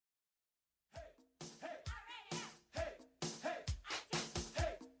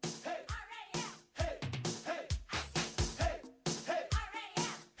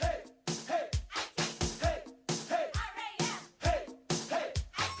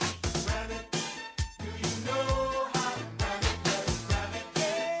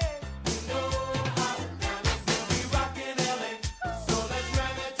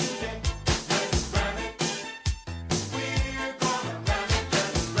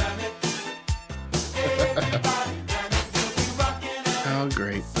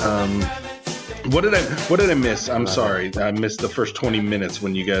What did I miss? I'm sorry. I missed the first 20 minutes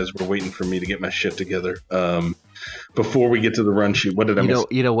when you guys were waiting for me to get my shit together. Before we get to the run sheet, what did I miss?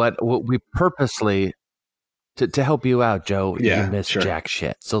 You know what? We purposely to help you out, Joe. Yeah, you missed sure. jack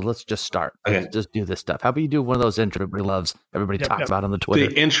shit. So let's just start. Okay. Let's just do this stuff. How about you do one of those intros everybody loves, everybody talks about on the Twitter?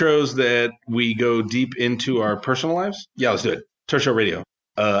 The intros that we go deep into our personal lives? Yeah, let's do it. Turf Show Radio.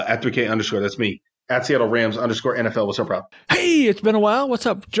 At 3K_, that's me. At Seattle Rams _NFL. What's up, Rob? Hey, it's been a while. What's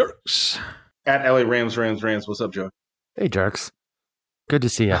up, jerks? At LA Rams. What's up, Joe? Hey, jerks. Good to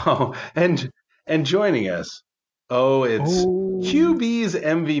see you. Oh, and joining us. Oh, it's QB's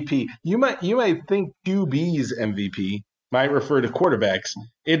MVP. You might think QB's MVP might refer to quarterbacks.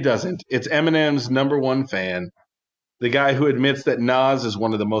 It doesn't. It's Eminem's number one fan, the guy who admits that Nas is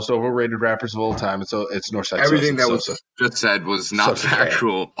one of the most overrated rappers of all time. It's Northside. Everything that was just said was not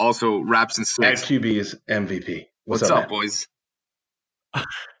factual. Also, Raps and Six. At QB's MVP. What's up, boys?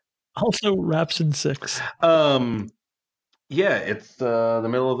 Also, Raps and Six. Yeah, it's the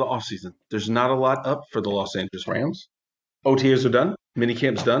middle of the offseason. There's not a lot up for the Los Angeles Rams. OTAs are done.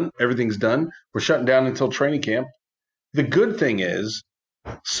 Minicamp's done. Everything's done. We're shutting down until training camp. The good thing is,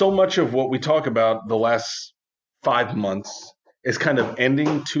 so much of what we talk about the last 5 months is kind of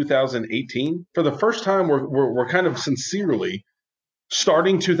ending 2018. For the first time, we're kind of sincerely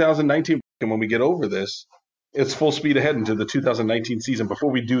starting 2019. And when we get over this, it's full speed ahead into the 2019 season. Before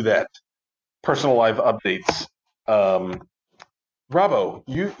we do that, personal life updates. Robbo,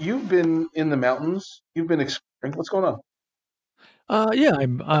 you've been in the mountains. You've been exploring. What's going on? Yeah,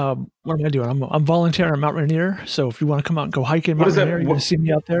 I'm. What am I doing? I'm volunteering at Mount Rainier. So if you want to come out and go hiking Mount Rainier, you're going to see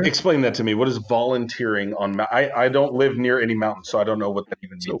me out there. Explain that to me. What is volunteering on? I don't live near any mountains, so I don't know what that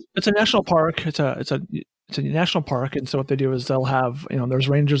even means. So it's a national park. It's a national park, and so what they do is they'll have there's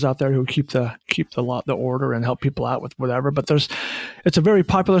rangers out there who keep the order and help people out with whatever. But it's a very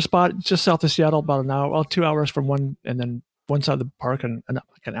popular spot just south of Seattle, about 2 hours from one, and then one side of the park and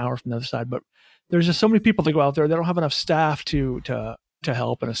like an hour from the other side. But there's just so many people that go out there. They don't have enough staff to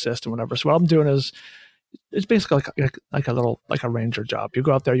help and assist and whatever. So what I'm doing is it's basically like a ranger job. You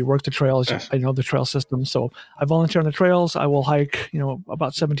go out there, you work the trails. Yes. I know the trail system, so I volunteer on the trails. I will hike,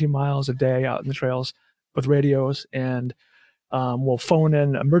 about 17 miles a day out in the trails with radios, and we'll phone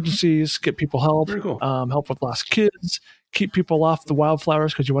in emergencies, get people help, Very cool. Help with lost kids, keep people off the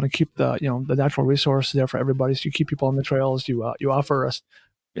wildflowers because you want to keep the natural resource there for everybody. So you keep people on the trails. You offer us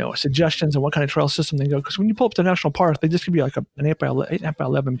suggestions on what kind of trail system they go. Because when you pull up to the national park, they just give you like an 8x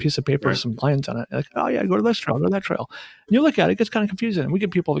 11 piece of paper with some lines on it. Like, oh yeah, go to this trail, go to that trail. And you look at it, it gets kind of confusing. And we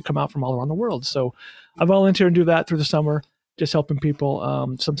get people that come out from all around the world. So I volunteer and do that through the summer, just helping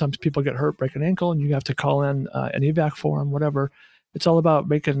people. Sometimes people get hurt, break an ankle, and you have to call in an evac for them, whatever. It's all about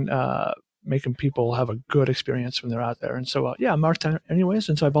making people have a good experience when they're out there. And so, I'm out there anyways,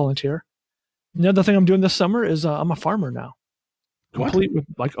 and so I volunteer. And the other thing I'm doing this summer is I'm a farmer now. Complete with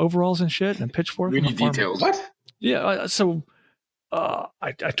like overalls and shit and pitchfork. We need details. What? Yeah, so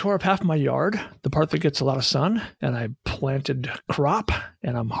I tore up half my yard, the part that gets a lot of sun, and I planted crop,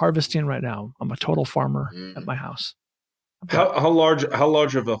 and I'm harvesting right now. I'm a total farmer at my house. How large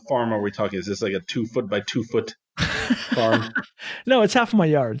of a farm are we talking? Is this like a 2 foot by 2 foot farm? No, it's half of my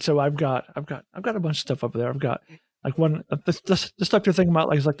yard. So I've got a bunch of stuff up there. I've got like one the stuff you're thinking about,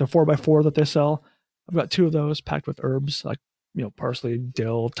 like the 4x4 that they sell. I've got 2 of those packed with herbs like parsley,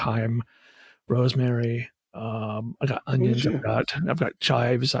 dill, thyme, rosemary. I got onions. I've got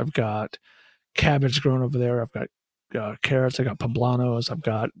chives. I've got cabbage growing over there. I've got carrots. I got poblanos. I've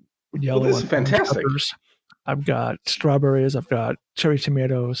got yellow. This is fantastic. Peppers. I've got strawberries. I've got cherry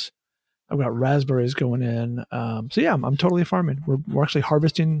tomatoes. I've got raspberries going in. So yeah, I'm totally farming. We're actually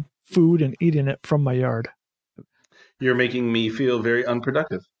harvesting food and eating it from my yard. You're making me feel very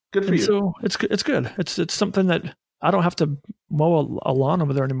unproductive. Good for you. So it's good. It's something that I don't have to mow a lawn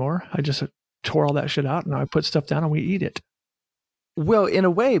over there anymore. I just tore all that shit out, and I put stuff down, and we eat it. Well, in a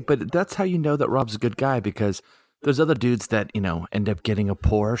way, but that's how you know that Rob's a good guy, because there's other dudes that, end up getting a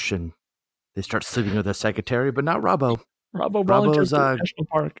Porsche and they start sleeping with their secretary, but not Robbo. Robbo's National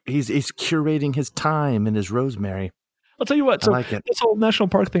Park. He's curating his time and his rosemary. I'll tell you what. So I like it. This whole national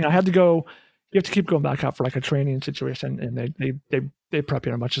park thing, I had to go. You have to keep going back out for like a training situation, and they prep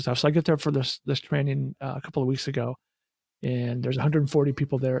you on a bunch of stuff. So I get there for this training a couple of weeks ago, and there's 140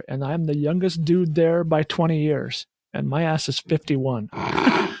 people there, and I'm the youngest dude there by 20 years, and my ass is 51.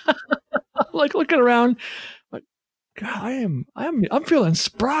 Like looking around, like God, I'm feeling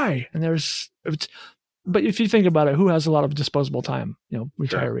spry, and but if you think about it, who has a lot of disposable time?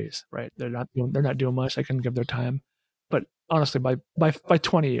 Retirees, right? They're not doing much. They can give their time, but honestly, by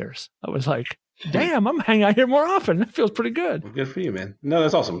 20 years, I was like, damn, I'm hanging out here more often. That feels pretty good. Well, good for you, man. No,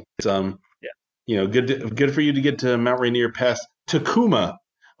 that's awesome. It's Yeah. good for you to get to Mount Rainier past Tacoma.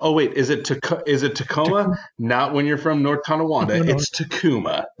 Oh wait, is it Tacoma? Not when you're from North Tonawanda. No. It's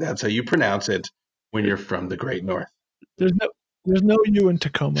Tacoma. That's how you pronounce it when you're from the Great North. There's no U in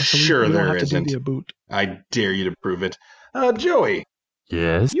Tacoma, so Sure we don't there have isn't. to do the boot. I dare you to prove it. Joey,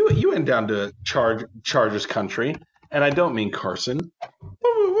 Yes. you went down to Chargers country, and I don't mean Carson. What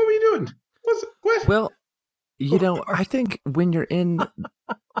were you doing? What? Well, I think when you're in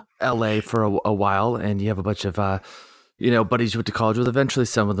LA for a while and you have a bunch of buddies you went to college with, eventually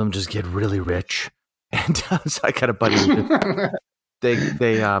some of them just get really rich. And so I got a buddy who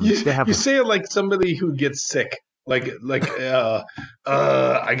they have you say it like somebody who gets sick. I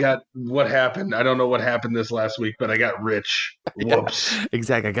got what happened. I don't know what happened this last week, but I got rich. Whoops. Yeah,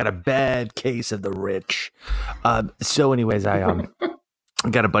 exactly. I got a bad case of the rich. So anyways, I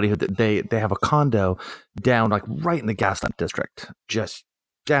got a buddy who they have a condo down like right in the Gaslamp district, just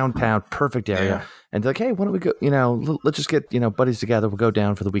downtown, perfect area. Yeah. And they're like, hey, why don't we go, let's just get, buddies together. We'll go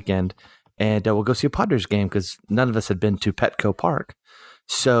down for the weekend and we'll go see a Padres game because none of us had been to Petco Park.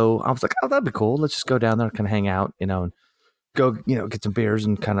 So I was like, oh, that'd be cool. Let's just go down there and kind of hang out, and go, get some beers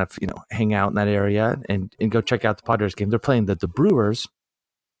and kind of, hang out in that area and go check out the Padres game. They're playing the Brewers.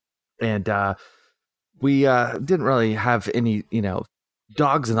 And we didn't really have any,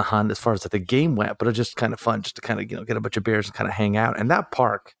 dogs in the hunt as far as the game went, but it was just kind of fun just to kind of, get a bunch of beers and kind of hang out. And that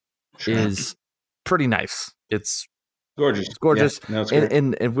park is pretty nice. It's gorgeous. It's gorgeous. Yeah, no, it's great.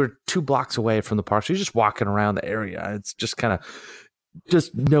 And we're 2 blocks away from the park. So you're just walking around the area. It's just kind of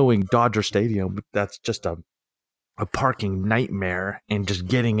just knowing Dodger Stadium. That's just a parking nightmare. And just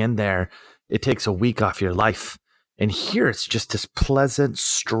getting in there, it takes a week off your life. And here it's just this pleasant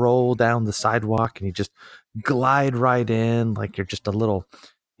stroll down the sidewalk and you just glide right in like you're just a little,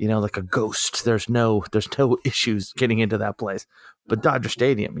 like a ghost. There's no issues getting into that place. But Dodger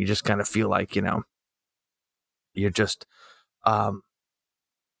Stadium, you just kind of feel like, you're just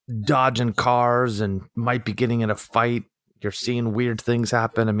dodging cars and might be getting in a fight. You're seeing weird things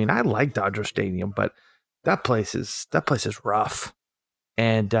happen. I mean, I like Dodger Stadium, but that place is rough.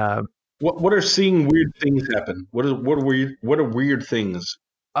 And what are seeing weird things happen? What are weird things?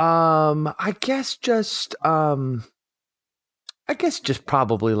 I guess just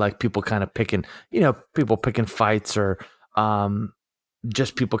probably like people kind of picking fights or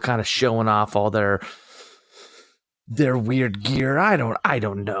just people kind of showing off all their weird gear. I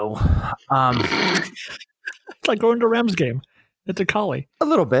don't know. It's like going to a Rams game. It's a collie. A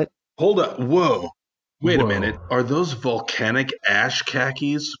little bit. Hold up. Whoa. Wait a minute. Are those volcanic ash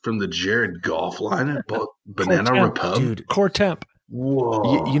khakis from the Jared Goff line at Banana Republic? Dude, Core temp.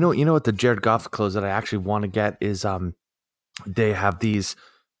 Whoa. You know what the Jared Goff clothes that I actually want to get is they have these.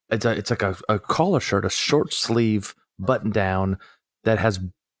 It's like a collar shirt, a short sleeve button down that has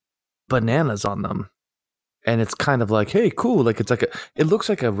bananas on them, and it's kind of like, hey, cool. Like it looks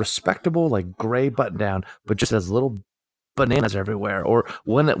like a respectable like gray button down, but just has little bananas everywhere. Or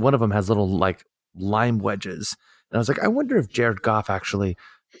one of them has little like lime wedges, and I was like, I wonder if Jared Goff actually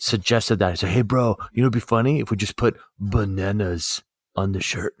suggested that. I said, hey, bro, it'd be funny if we just put bananas on the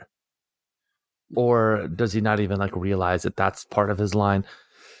shirt. Or does he not even like realize that that's part of his line?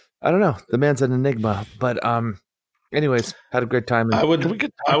 I don't know. The man's an enigma. But anyways, had a great time. I would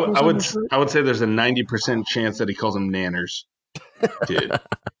say there's a 90% chance that he calls them nanners. Dude,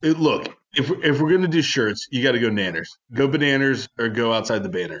 look, if we're gonna do shirts, you got to go nanners. Go bananas or go outside the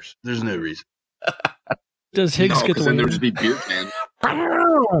banners. There's no reason. Does Higgs get the then win? there would just be beer cans.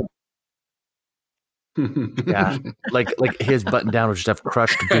 Yeah, like his button down would just have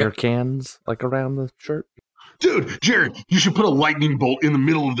crushed beer cans like around the shirt. Dude, Jared, you should put a lightning bolt in the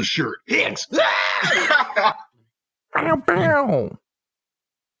middle of the shirt. Higgs.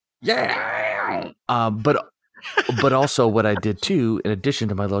 Yeah. But also what I did too, in addition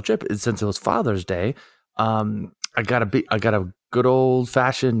to my little trip, is since it was Father's Day, I got a good old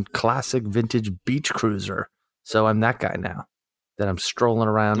fashioned classic vintage beach cruiser. So I'm that guy now that I'm strolling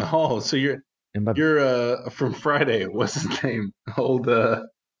around. Oh, so you're from Friday. What's his name? Old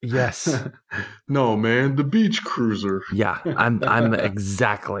Yes. No, man, the beach cruiser. Yeah, I'm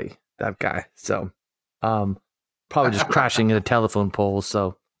exactly that guy. So probably just crashing into telephone poles.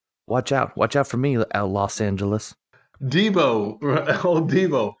 So watch out for me, Los Angeles. Debo, old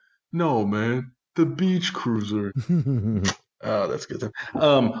Debo. No, man, the beach cruiser. Oh, that's good.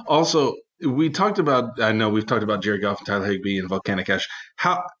 Also, we've talked about Jared Goff and Tyler Higbee and Volcanic Ash.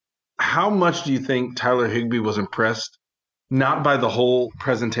 How much do you think Tyler Higbee was impressed, not by the whole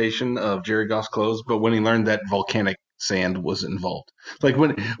presentation of Jared Goff's clothes, but when he learned that volcanic sand was involved. Like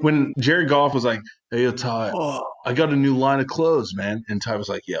when Jared Goff was like, "Hey, Ty, I got a new line of clothes, man," and Ty was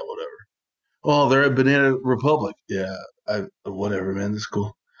like, "Yeah, whatever." Oh, they're at Banana Republic. Yeah, whatever, man. That's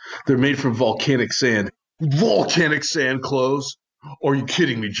cool. They're made from volcanic sand. Volcanic sand clothes? Are you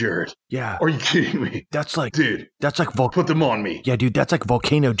kidding me, Jared? Yeah. Are you kidding me? That's like Dude, put them on me. Yeah, dude, that's like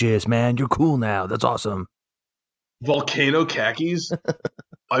volcano jizz, man. You're cool now. That's awesome. Volcano khakis?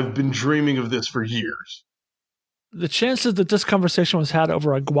 I've been dreaming of this for years. The chances that this conversation was had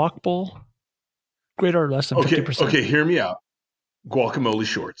over a guac bowl, greater or less than 50%. Okay, hear me out. Guacamole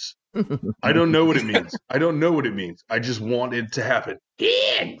shorts. I don't know what it means. I just want it to happen.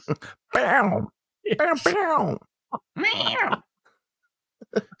 Bow. Bow, bow.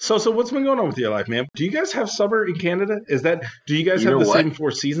 So what's been going on with your life, man? Do you guys have summer in Canada? Do you guys have the same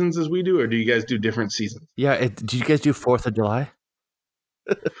 4 seasons as we do, or do you guys do different seasons? Yeah, do you guys do 4th of July?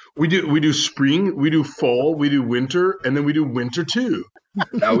 We do spring, we do fall, we do winter, and then we do winter too.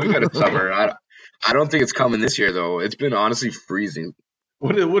 No, we got a summer. I don't think it's coming this year though. It's been honestly freezing.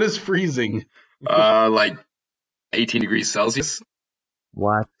 What is freezing? Like 18 degrees Celsius.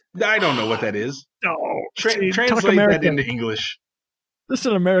 What? I don't know what that is. No, Translate that into English. This is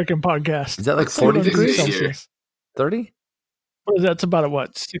an American podcast. Is that like 40 degrees Celsius? 30? What is that? That's about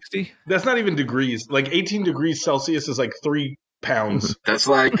what, 60? That's not even degrees. Like 18 degrees Celsius is like 3 pounds. That's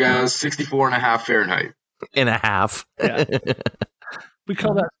like 64.5 Fahrenheit. In a half. Yeah. We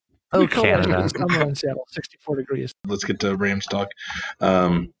call that. Oh, we call Canada. that summer in Seattle, 64 degrees. Let's get to Rams talk.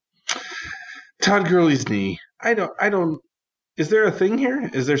 Todd Gurley's knee. I don't. Is there a thing here?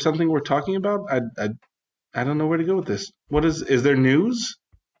 Is there something we're talking about? I don't know where to go with this. Is there news?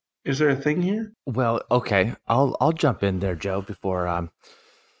 Is there a thing here? Well, okay. I'll jump in there, Joe, before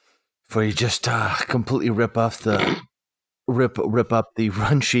you just completely rip up the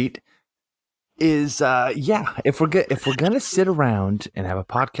run sheet. If we're gonna sit around and have a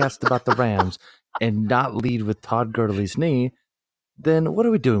podcast about the Rams and not lead with Todd Gurley's knee, then what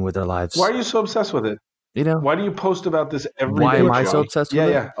are we doing with our lives? Why are you so obsessed with it? You know, Why do you post about this every day? why am I so obsessed with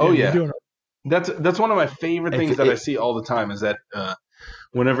it? Yeah. Oh yeah. You're doing That's one of my favorite things that I see all the time is that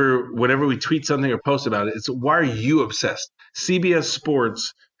whenever we tweet something or post about it, it's why are you obsessed? CBS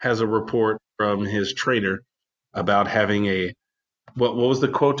Sports has a report from his trainer about having a what was the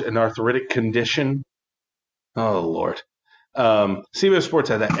quote? An arthritic condition. Oh Lord. CBS Sports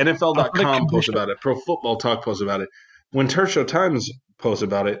had that. NFL.com posts about it. Pro Football Talk posts about it. When Tertial Times posts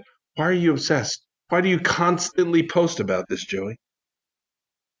about it, why are you obsessed? Why do you constantly post about this, Joey?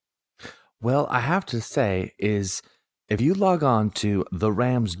 Well, I have to say is if you log on to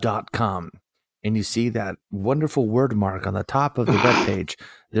therams.com and you see that wonderful word mark on the top of the webpage,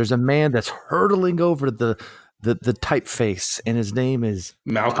 there's a man that's hurtling over the typeface, and his name is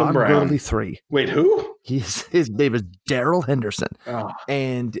Malcolm Todd Brown. Gurley 3. Wait, who? His name is Daryl Henderson,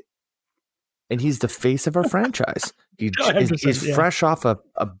 and he's the face of our franchise. He's fresh off a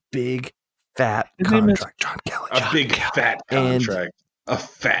big fat contract, John Kelly. A big fat contract. A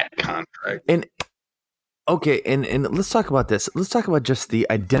fat contract. And okay, and let's talk about this. Let's talk about just the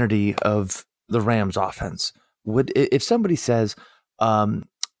identity of the Rams offense. If somebody says, are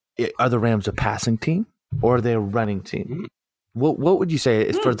the Rams a passing team or are they a running team? What would you say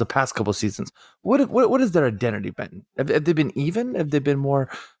is for the past couple of seasons? What has their identity been? Have they been even? Have they been more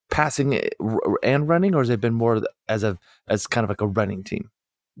passing and running, or has it been more as kind of like a running team?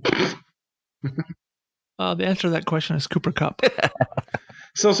 The answer to that question is Cooper Kupp.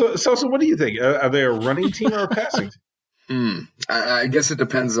 So what do you think? Are they a running team or a passing team? I guess it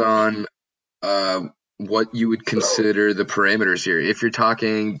depends on what you would consider the parameters here. If you're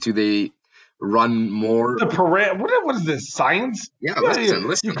talking, do they run more? What is this, science? Yeah, listen.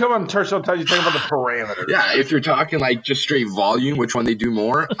 You come on Tertial Times, you talk about the parameters. Yeah, if you're talking like just straight volume, which one they do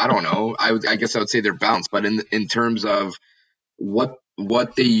more, I don't know. I guess I would say they're balanced. But in terms of what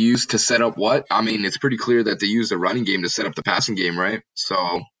they use to set up what, I mean, it's pretty clear that they use the running game to set up the passing game, right?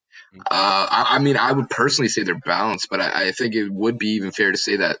 So, I mean, I would personally say they're balanced, but I think it would be even fair to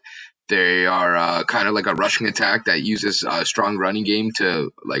say that they are kind of like a rushing attack that uses a strong running game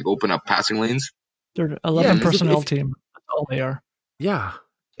to like open up passing lanes. They're 11 personnel team. That's all they are. Yeah,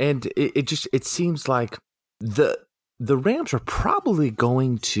 and it seems like the Rams are probably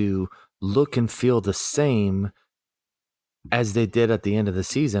going to look and feel the same as they did at the end of the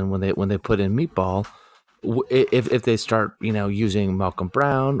season when they put in Meatball. If they start using Malcolm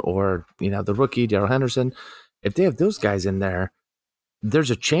Brown or the rookie Daryl Henderson, if they have those guys in there,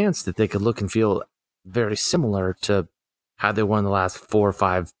 there's a chance that they could look and feel very similar to how they were in the last 4 or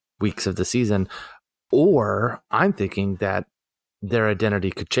 5 weeks of the season. Or I'm thinking that their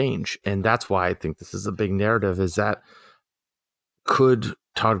identity could change. And that's why I think this is a big narrative, is that could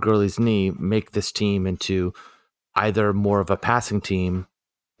Todd Gurley's knee make this team into either more of a passing team,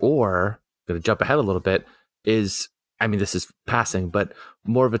 or, going to jump ahead a little bit, this is passing, but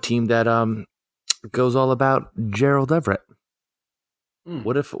more of a team that goes all about Gerald Everett.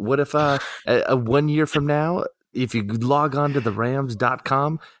 What if 1 year from now, if you log on to the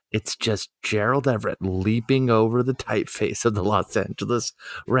Rams.com, it's just Gerald Everett leaping over the typeface of the Los Angeles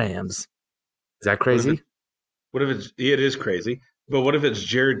Rams? Is that crazy? What if it is crazy, but what if it's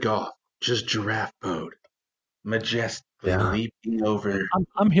Jared Goff, just giraffe mode, majestically leaping over?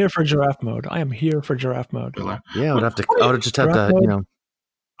 I'm here for giraffe mode. I am here for giraffe mode. Yeah, I would just have to,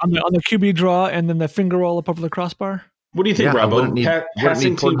 on the QB draw and then the finger roll up over the crossbar. What do you think, Robo? Wouldn't need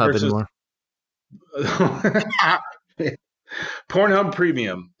Pornhub anymore. Pornhub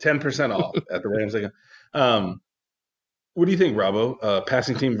Premium, 10% off at the Rams. What do you think, Robo?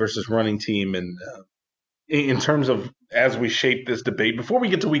 Passing team versus running team, and in terms of as we shape this debate before we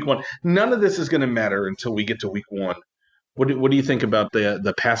get to week 1, none of this is going to matter until we get to week 1. What do you think about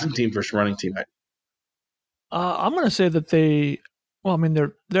the passing team versus running team? I'm going to say that they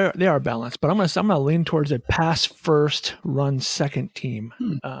are balanced, but I'm going to lean towards a pass first, run second team.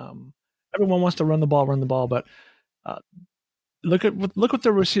 Everyone wants to run the ball, but look what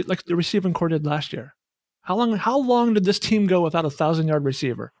the receiving core did last year. How long did this team go without a 1,000-yard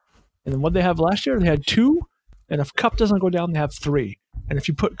receiver? And then what they have last year, they had 2, and if Kupp doesn't go down, they have 3. And if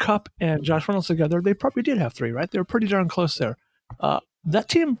you put Kupp and Josh Reynolds together, they probably did have 3, right? They were pretty darn close there. That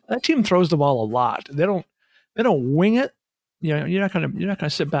team throws the ball a lot. They don't wing it. You're not gonna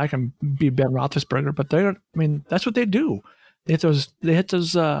sit back and be Ben Roethlisberger, but that's what they do. They hit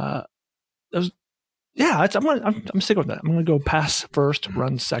those. I'm sticking with that. I'm gonna go pass first,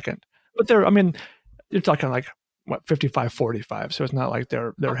 run second. But you're talking like what 55-45, so it's not like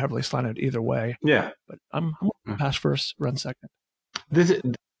they're heavily slanted either way. Yeah, but I'm pass first, run second.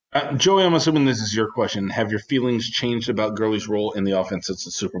 Joey, I'm assuming this is your question. Have your feelings changed about Gurley's role in the offense since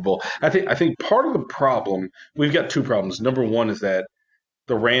the Super Bowl? I think part of the problem, we've got 2 problems. Number one is that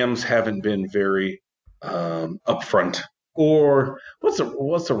the Rams haven't been very upfront, or what's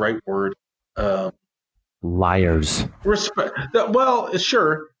the right word? Liars. Respect. Well,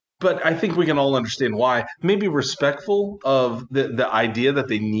 sure. But I think we can all understand why. Maybe respectful of the idea that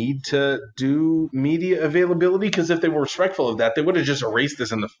they need to do media availability, because if they were respectful of that, they would have just erased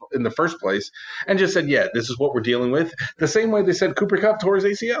this in the first place and just said, yeah, this is what we're dealing with. The same way they said Cooper Kupp tore his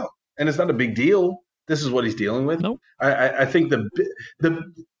ACL, and it's not a big deal. This is what he's dealing with. Nope. I think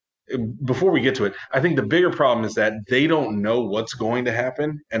before we get to it, I think the bigger problem is that they don't know what's going to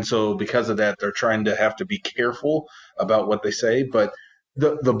happen, and so because of that, they're trying to have to be careful about what they say. But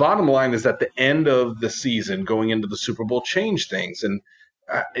the bottom line is that the end of the season going into the Super Bowl changed things. And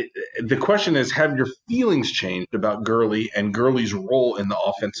the question is, have your feelings changed about Gurley and Gurley's role in the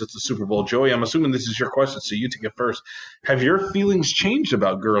offense since the Super Bowl? Joey, I'm assuming this is your question, so you take it first. Have your feelings changed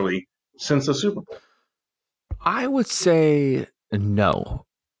about Gurley since the Super Bowl? I would say no,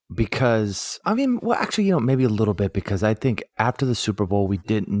 because maybe a little bit, because I think after the Super Bowl, we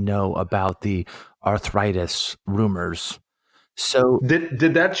didn't know about the arthritis rumors. So did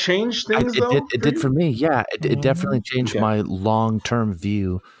that change things? It did for me. Yeah, it definitely changed my long-term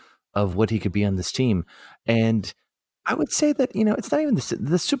view of what he could be on this team. And I would say that it's not even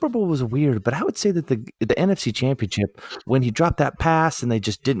the Super Bowl was weird, but I would say that the NFC Championship, when he dropped that pass and they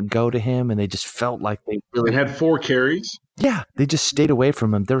just didn't go to him, and they just felt like they really had 4 carries. Yeah, they just stayed away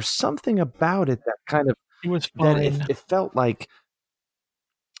from him. There was something about it that kind of it felt like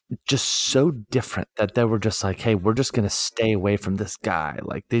just so different, that they were just like, hey, we're just going to stay away from this guy.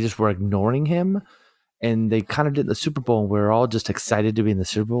 Like, they just were ignoring him, and they kind of did the Super Bowl, and we were all just excited to be in the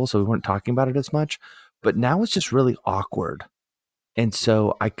Super Bowl, so we weren't talking about it as much. But now it's just really awkward. And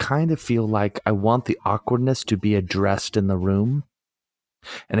so I kind of feel like I want the awkwardness to be addressed in the room,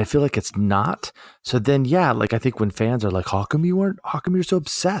 and I feel like it's not. So then, I think when fans are like, how come you're so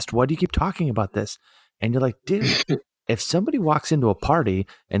obsessed? Why do you keep talking about this? And you're like, dude, if somebody walks into a party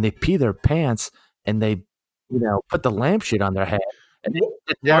and they pee their pants and they, put the lampshade on their head.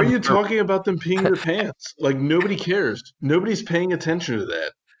 Why are you talking about them peeing their pants? Like, nobody cares. Nobody's paying attention to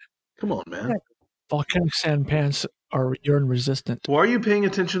that. Come on, man. Volcanic sand pants are urine resistant. Why are you paying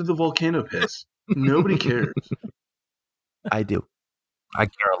attention to the volcano piss? Nobody cares. I do. I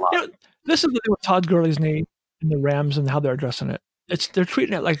care a lot. This is the thing with Todd Gurley's knee and the Rams and how they're addressing it. They're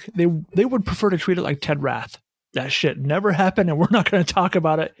treating it like they would prefer to treat it like Ted Rath. That shit never happened, and we're not going to talk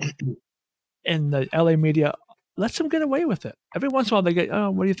about it. And the LA media lets them get away with it. Every once in a while, they get,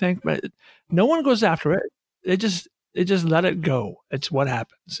 oh, what do you think? But no one goes after it. They just They just let it go. It's what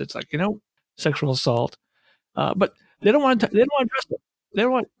happens. It's like, sexual assault. But they don't want to. They don't want to address it.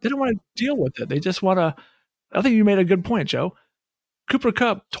 They don't want to deal with it. They just want to. I think you made a good point, Joe. Cooper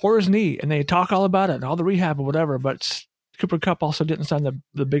Kupp tore his knee, and they talk all about it and all the rehab or whatever. But Cooper Kupp also didn't sign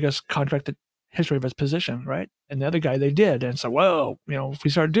the biggest contract in history of his position, right? And the other guy, they did. And so, well, if we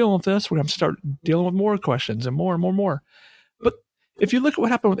start dealing with this, we're going to start dealing with more questions and more and more and more. But if you look at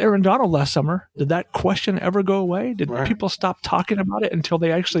what happened with Aaron Donald last summer, did that question ever go away? Did people stop talking about it until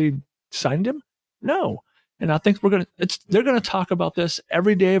they actually signed him? No. And I think they're going to talk about this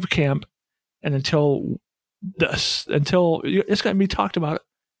every day of camp, and until it's going to be talked about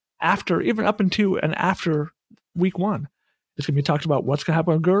even up into and after week 1. It's going to be talked about what's going to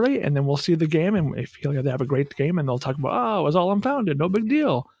happen with Gurley, and then we'll see the game, and if he'll have a great game, and they'll talk about, it was all unfounded, no big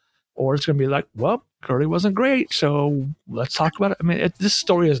deal. Or it's going to be like, well, Gurley wasn't great, so let's talk about it. I mean, this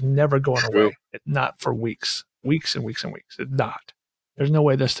story is never going away. Not for weeks and weeks and weeks. It's not. There's no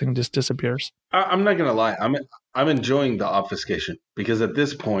way this thing just disappears. I'm not going to lie. I'm enjoying the obfuscation, because at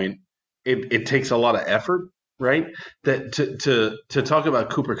this point, it takes a lot of effort, right? That to talk about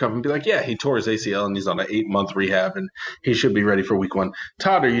Cooper Kupp and be like, yeah, he tore his ACL and he's on an 8-month rehab and he should be ready for week 1.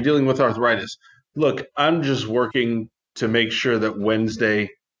 Todd, are you dealing with arthritis? Look, I'm just working to make sure that Wednesday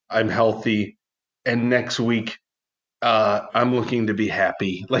I'm healthy, and next week I'm looking to be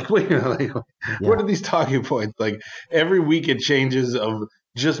happy. Like, wait, what are these talking points? Like, every week it changes of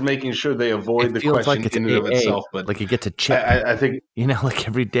just making sure they avoid the question in and of itself. But like you get to chip. I think like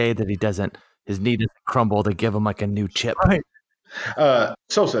every day that his knee doesn't crumble, to give him like a new chip. Right.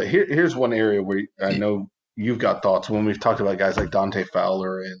 Sosa, here's one area where I know you've got thoughts when we've talked about guys like Dante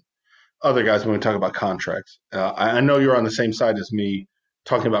Fowler and other guys when we talk about contracts. I know you're on the same side as me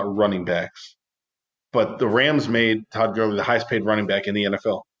talking about running backs, but the Rams made Todd Gurley the highest paid running back in the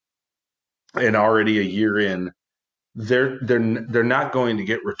NFL, and already a year in, they're not going to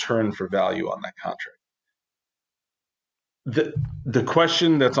get return for value on that contract. The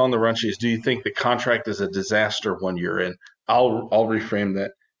question that's on the run sheet is, do you think the contract is a disaster 1 year in? I'll reframe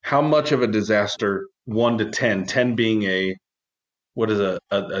that. How much of a disaster, 1 to 10, 10 being a dumpster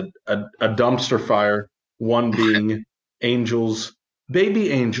fire, 1 being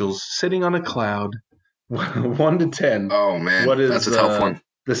baby angels sitting on a cloud, 1 to 10. Oh man, what is that's a tough one.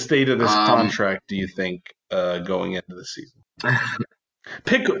 The state of this contract, do you think, going into the season?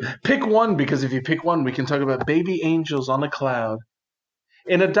 Pick one, because if you pick one, we can talk about baby angels on a cloud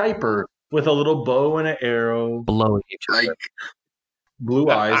in a diaper with a little bow and an arrow, blowing each other, like blue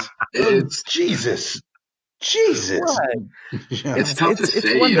eyes. It's Jesus. It's tough to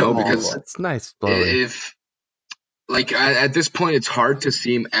say, because it's nice blowing. If at this point, it's hard to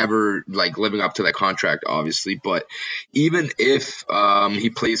see him ever living up to that contract, obviously. But even if he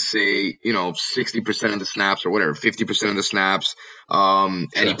plays, say, 60% of the snaps or whatever, 50% of the snaps, and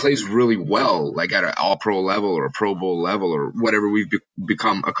he plays really well, like at an All-Pro level or a Pro Bowl level or whatever we've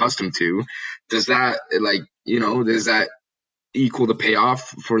become accustomed to, does that does that equal the payoff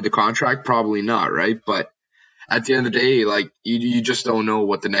for the contract? Probably not, right? But at the end of the day, you just don't know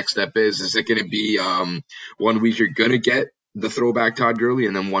what the next step is. Is it going to be 1 week you're going to get the throwback Todd Gurley,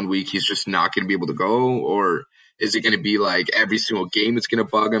 and then 1 week he's just not going to be able to go? Or is it going to be every single game it's going to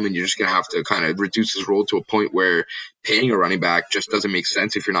bug him, and you're just going to have to kind of reduce his role to a point where paying a running back just doesn't make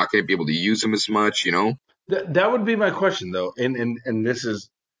sense if you're not going to be able to use him as much, That would be my question, though. And this is,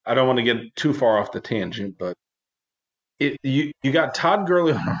 I don't want to get too far off the tangent, but you got Todd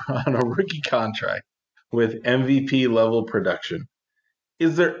Gurley on a rookie contract with MVP level production.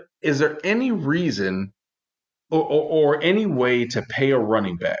 Is there any reason or any way to pay a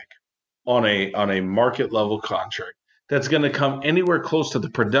running back on a market level contract that's going to come anywhere close to the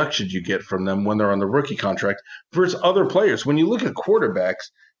production you get from them when they're on the rookie contract versus other players? When you look at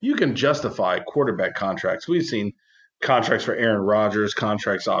quarterbacks, you can justify quarterback contracts. We've seen contracts for Aaron Rodgers,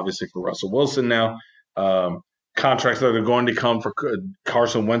 contracts obviously for Russell Wilson now. Contracts that are going to come for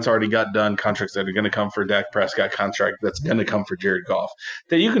Carson Wentz already got done. Contracts that are going to come for Dak Prescott. Contract that's going to come for Jared Goff.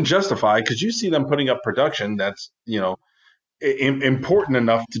 That you can justify because you see them putting up production that's important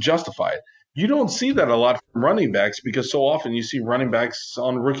enough to justify it. You don't see that a lot from running backs because so often you see running backs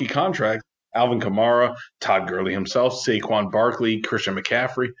on rookie contracts. Alvin Kamara, Todd Gurley himself, Saquon Barkley, Christian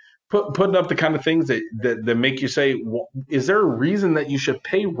McCaffrey, putting up the kind of things that make you say, well, is there a reason that you should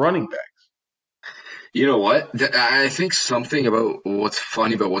pay running backs? You know what? I think something about what's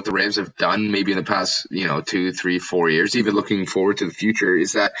funny about what the Rams have done maybe in the past, 2, 3, 4 years, even looking forward to the future,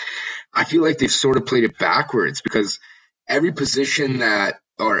 is that I feel like they've sort of played it backwards because every position that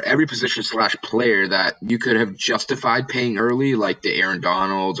or every position / player that you could have justified paying early, like the Aaron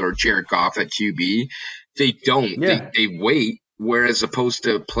Donalds or Jared Goff at QB. They don't. Yeah. They wait. Whereas opposed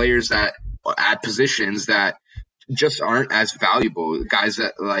to players that at positions that just aren't as valuable. Guys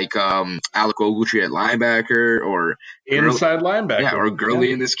that like Alec Ogletree at linebacker or Inside linebacker. or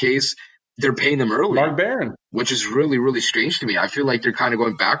Gurley in this case, they're paying them early. Mark Barron. Which is really, really strange to me. I feel like they're kind of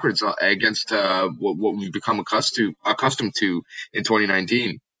going backwards against what we've become accustomed to in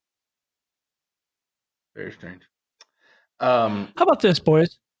 2019. Very strange. How about this,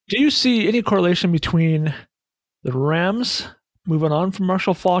 boys? Do you see any correlation between the Rams moving on from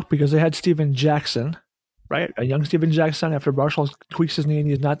Marshall Faulk because they had Steven Jackson, right? A young Steven Jackson after Marshall tweaks his knee and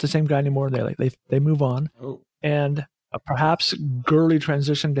he's not the same guy anymore. They move on, and perhaps Gurley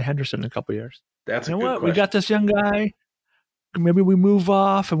transition to Henderson in a couple of years. That's you know a good what? question. We got this young guy. Maybe we move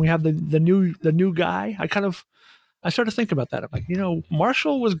off and we have the new guy. I started to think about that. I'm like,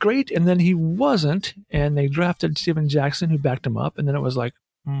 Marshall was great, and then he wasn't, and they drafted Steven Jackson, who backed him up, and then it was like,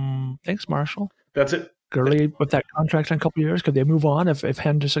 thanks, Marshall. That's it. Gurley with that contract in a couple of years, could they move on if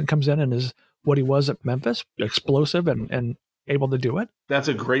Henderson comes in and is what he was at Memphis, explosive and able to do it? That's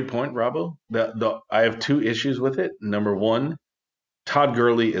a great point, Robbo. I have two issues with it. Number one, Todd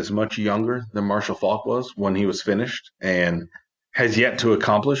Gurley is much younger than Marshall Faulk was when he was finished, and has yet to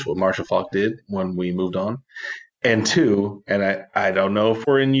accomplish what Marshall Faulk did when we moved on. And two, and I don't know if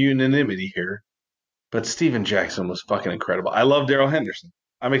we're in unanimity here, but Steven Jackson was fucking incredible. I love Darrell Henderson.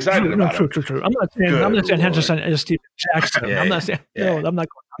 I'm excited about him. True. I'm not saying Henderson is Steven Jackson. Yeah, I'm not saying I'm not.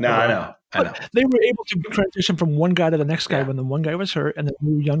 I know. But they were able to transition from one guy to the next guy when the one guy was hurt and the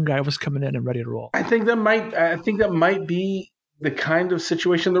new young guy was coming in and ready to roll. I think that might be the kind of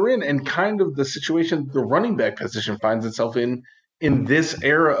situation they're in, and kind of the situation the running back position finds itself in this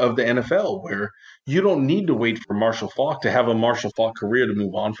era of the NFL, where you don't need to wait for Marshall Faulk to have a Marshall Faulk career to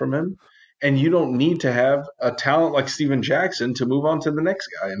move on from him. And you don't need to have a talent like Steven Jackson to move on to the next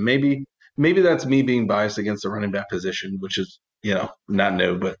guy. And maybe that's me being biased against the running back position, which is, not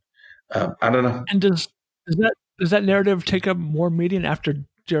new, but I don't know. And does that narrative take up more meaning after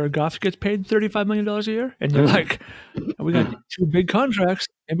Jared Goff gets paid $35 million a year? And you're like, we got two big contracts.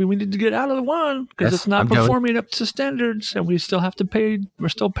 Maybe we need to get out of the one because it's not performing up to standards, and we still have to pay. We're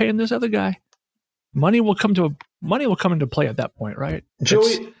still paying this other guy. Money will come into play at that point, right?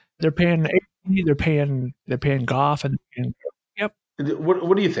 Joey, they're paying Goff, and yep.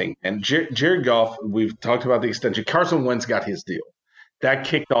 What do you think? And Jared Goff, we've talked about the extension. Carson Wentz got his deal. That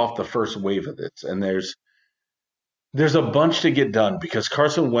kicked off the first wave of this, and there's a bunch to get done because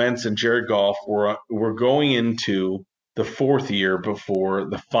Carson Wentz and Jared Goff were going into the fourth year before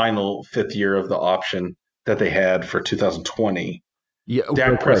the final fifth year of the option that they had for 2020. Yeah,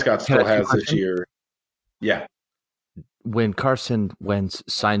 Dak Prescott still has this year. Yeah. When Carson Wentz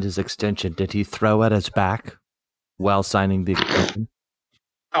signed his extension, did he throw at his back while signing the extension?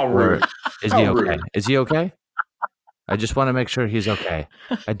 How rude. Is he okay? Is he okay? I just want to make sure he's okay.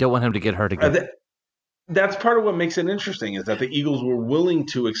 I don't want him to get hurt again. That's part of what makes it interesting, is that the Eagles were willing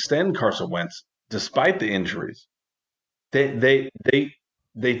to extend Carson Wentz despite the injuries. They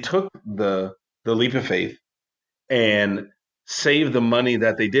took the leap of faith and saved the money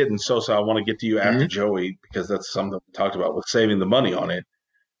that they did. And so I want to get to you after Joey, because that's something we talked about with saving the money on it.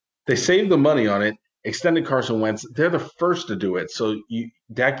 They saved the money on it, extended Carson Wentz. They're the first to do it. So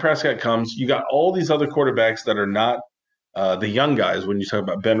Dak Prescott comes. You got all these other quarterbacks that are not the young guys, when you talk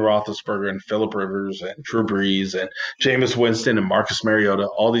about Ben Roethlisberger and Phillip Rivers and Drew Brees and Jameis Winston and Marcus Mariota.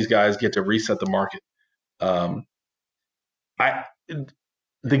 All these guys get to reset the market.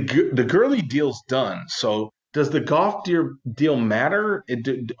 The Gurley deal's done. So does the Goff deal matter?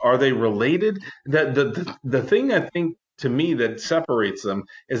 Are they related? The thing I think, to me, that separates them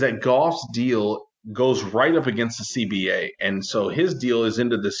is that Goff's deal goes right up against the CBA. And so his deal is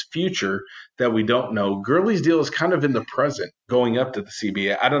into this future that we don't know. Gurley's deal is kind of in the present, going up to the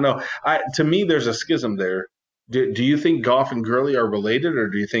CBA. I don't know. To me, there's a schism there. Do you think Goff and Gurley are related, or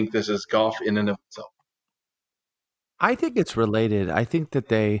do you think this is Goff in and of itself? I think it's related. I think that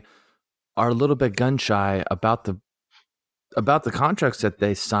they are a little bit gun shy about the contracts that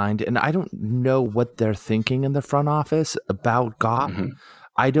they signed, and I don't know what they're thinking in the front office about Goff. Mm-hmm.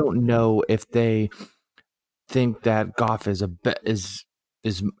 I don't know if they think that Goff has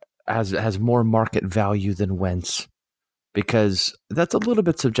more market value than Wentz, because that's a little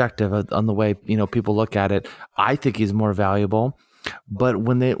bit subjective on the way people look at it. I think he's more valuable, but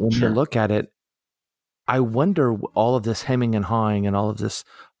when they look at it, I wonder, all of this hemming and hawing and all of this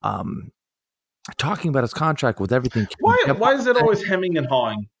talking about his contract with everything. Why is it always hemming and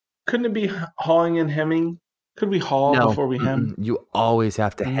hawing? Couldn't it be hawing and hemming? Could we haul No, before we hem? you always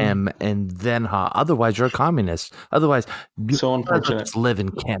have to hem and then haul. Otherwise, you're a communist. Otherwise, you So unfortunate. just live in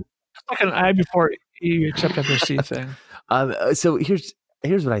Kent. It's like an I before E except after C thing. So here's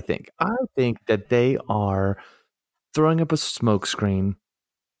what I think. I think that they are throwing up a smokescreen.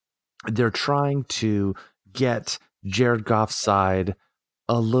 They're trying to get Jared Goff's side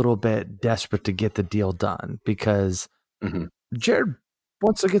a little bit desperate to get the deal done because Jared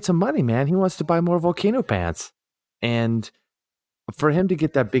wants to get some money, man. He wants to buy more volcano pants. And for him to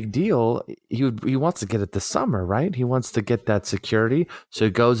get that big deal, he wants to get it this summer, right? He wants to get that security. So he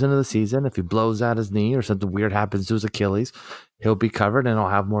goes into the season. If he blows out his knee or something weird happens to his Achilles, he'll be covered and he'll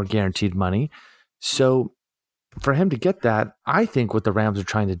have more guaranteed money. So for him to get that, I think what the Rams are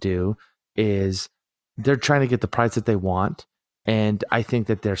trying to do is they're trying to get the price that they want. And I think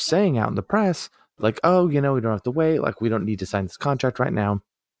that they're saying out in the press, like, oh, we don't have to wait. Like, we don't need to sign this contract right now.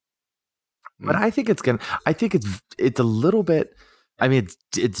 But I think it's a little bit, I mean,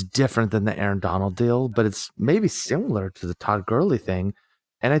 it's different than the Aaron Donald deal, but it's maybe similar to the Todd Gurley thing.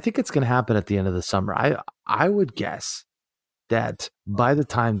 And I think it's going to happen at the end of the summer. I would guess that by the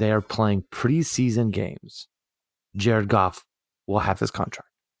time they are playing preseason games, Jared Goff will have his contract.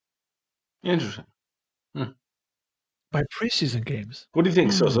 Interesting. By preseason games. What do you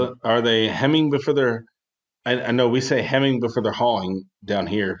think, Sosa? Are they hemming before they're... I know we say hemming before they're hauling down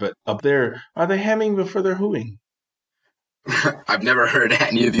here, but up there, are they hemming before they're hooing? I've never heard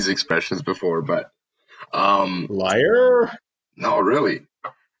any of these expressions before, but Liar? no, really.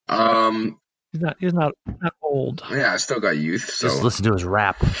 He's not old. Yeah, I still got youth, so Just listen to his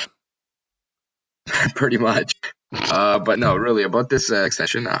rap. pretty much. But no, really about this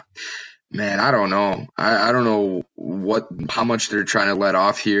extension, man, I don't know. I don't know how much they're trying to let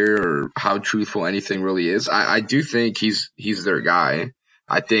off here or how truthful anything really is. I do think he's their guy.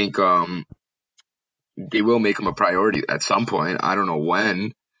 I think they will make him a priority at some point. I don't know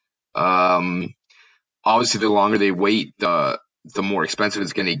when. Obviously, the longer they wait, the more expensive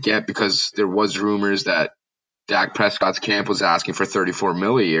it's going to get because there was rumors that Dak Prescott's camp was asking for $34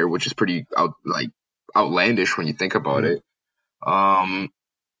 million a year, which is pretty outlandish when you think about it. Oh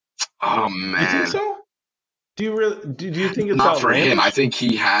man, You think so? Do you really? Do you think it's not for outlandish? him. I think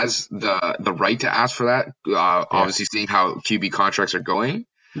he has the right to ask for that. Obviously, seeing how QB contracts are going,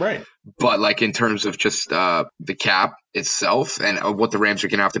 Right. but like in terms of just the cap itself and what the Rams are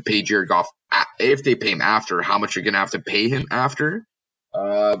going to have to pay Jared Goff if they pay him after, how much you're going to have to pay him after.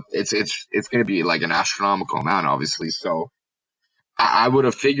 It's going to be like an astronomical amount, obviously. So I would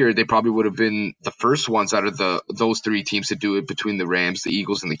have figured they probably would have been the first ones out of those three teams to do it between the Rams, the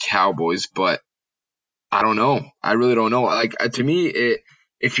Eagles, and the Cowboys. But I don't know. I really don't know. Like to me,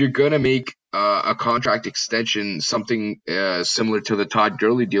 if you're gonna make a contract extension something similar to the Todd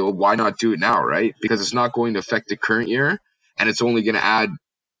Gurley deal, why not do it now, right? Because it's not going to affect the current year, and it's only going to add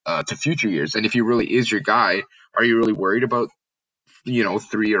to future years. And if he really is your guy, are you really worried about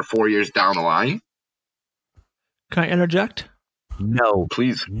 3 or 4 years down the line? Can I interject? No,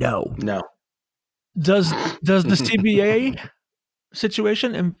 Please. no. Does the CBA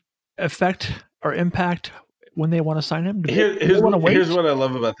situation affect or impact when they want to sign him? Here's what I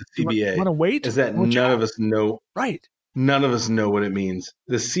love about the CBA. Want to wait? Is that none of us know. Right. None of us know what it means.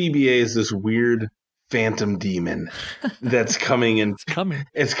 The CBA is this weird phantom demon that's coming in. It's coming.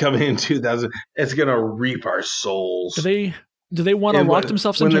 It's coming in 2000. It's gonna reap our souls. Do they want to lock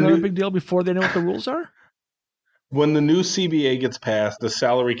themselves into another big deal before they know what the rules are? When the new CBA gets passed, the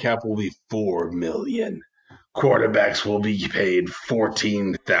salary cap will be $4 million. Quarterbacks will be paid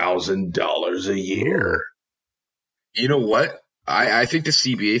 $14,000 a year. You know what? I think the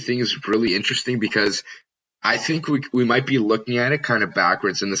CBA thing is really interesting because I think we might be looking at it kind of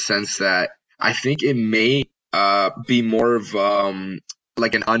backwards in the sense that I think it may be more of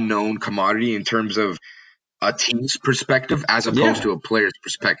like an unknown commodity in terms of a team's perspective as opposed to a player's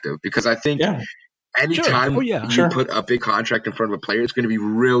perspective. Because I think anytime you put a big contract in front of a player, it's going to be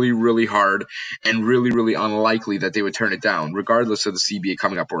really, really hard and really, really unlikely that they would turn it down, regardless of the CBA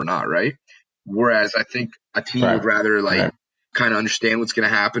coming up or not, right? Whereas I think a team would rather kind of understand what's going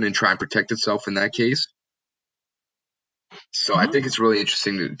to happen and try and protect itself in that case. So I think it's really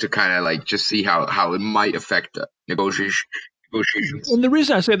interesting to kind of like just see how it might affect negotiations. And the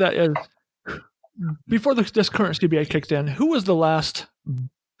reason I say that is before this current CBA kicked in, who was the last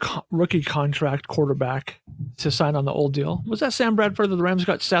rookie contract quarterback to sign on the old deal? Was that Sam Bradford that the Rams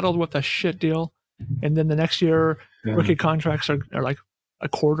got saddled with a shit deal? And then the next year, rookie contracts are like a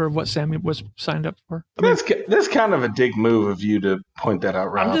quarter of what Sammy was signed up for. I mean, that's kind of a dick move of you to point that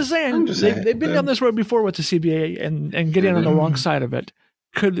out, Rob. I'm just saying they've been down this road before with the CBA and getting on the wrong side of it.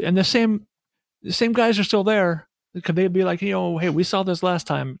 And the same the same guys are still there. Could they be like, hey, we saw this last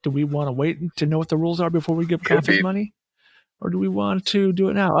time. Do we want to wait to know what the rules are before we give Goff his money? Or do we want to do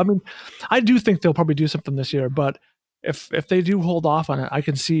it now? I mean, I do think they'll probably do something this year, but if they do hold off on it, I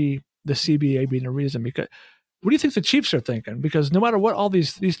can see the CBA being a reason. Because what do you think the Chiefs are thinking? Because no matter what all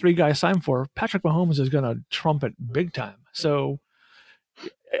these three guys sign for, Patrick Mahomes is going to trump it big time. So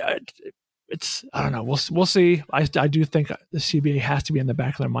it's I don't know. We'll see. I do think the CBA has to be in the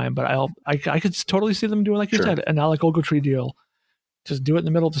back of their mind, but I could totally see them doing, like you said, an Alec Ogletree deal. Just do it in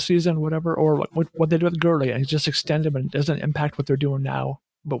the middle of the season, whatever, or what they do with Gurley, and just extend him, and it doesn't impact what they're doing now,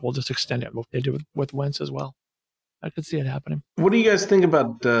 but we'll just extend it. What they do with Wentz as well. I could see it happening. What do you guys think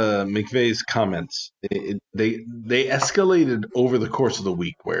about McVay's comments? They escalated over the course of the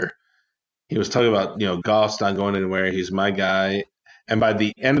week, where he was talking about, Goff's not going anywhere. He's my guy. And by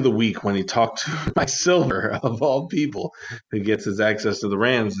the end of the week, when he talked to Mike Silver, of all people, who gets his access to the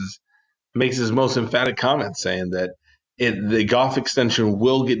Rams, makes his most emphatic comment saying that the Goff extension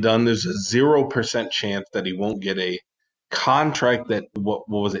will get done. There's a 0% chance that he won't get a contract that what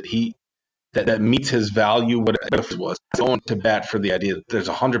was it? That meets his value, whatever it was. Going to bat for the idea that there's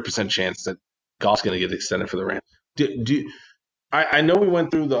a 100% chance that Goff's going to get extended for the Rams. I know we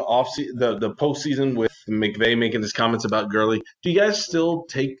went through the postseason with McVay making his comments about Gurley. Do you guys still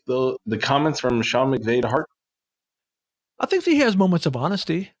take the comments from Sean McVay to heart? I think that he has moments of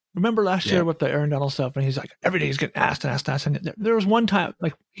honesty. Remember last year with the Aaron Donald stuff, and he's like, every day he's getting asked. And there was one time,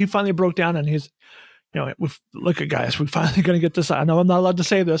 like, he finally broke down, and he's, look at guys, we're finally going to get this. I know I'm not allowed to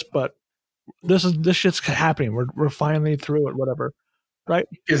say this, but this shit's happening. We're finally through it, whatever. Right?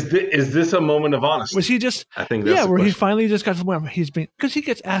 Is this a moment of honesty? Was he just? I think that's where he finally just got to the point where he's been, because he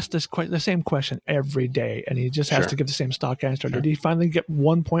gets asked the same question every day, and he just has to give the same stock answer. Did he finally get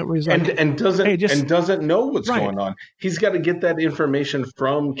one point where he's like, and doesn't know what's going on? He's got to get that information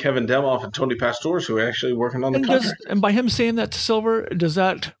from Kevin Demoff and Tony Pastores, who are actually working on the contract. And by him saying that to Silver, does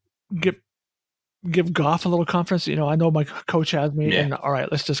that give Goff a little confidence? I know my coach has me, and all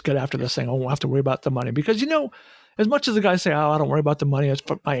right, let's just get after this thing. I won't have to worry about the money, because as much as the guys say, I don't worry about the money, it's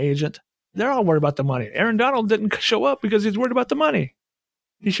for my agent, they're all worried about the money. Aaron Donald didn't show up because he's worried about the money.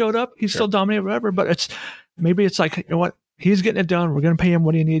 He showed up, he's still dominating, whatever, but maybe it's like, what? He's getting it done. We're going to pay him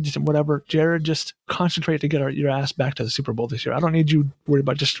what he needs and whatever. Jared, just concentrate to get your ass back to the Super Bowl this year. I don't need you worried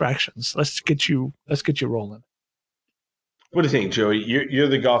about distractions. Let's get you rolling. What do you think, Joey? You're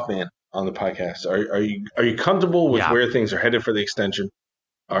the Goff man on the podcast. Are you comfortable with where things are headed for the extension?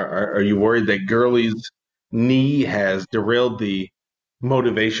 Are you worried that Gurley's knee has derailed the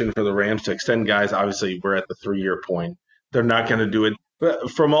motivation for the Rams to extend guys? Obviously, we're at the 3-year point. They're not going to do it.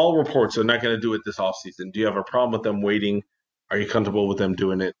 But from all reports, they're not going to do it this offseason. Do you have a problem with them waiting? Are you comfortable with them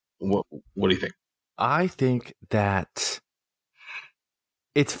doing it? What do you think? I think that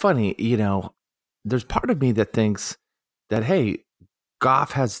it's funny, there's part of me that thinks that, hey,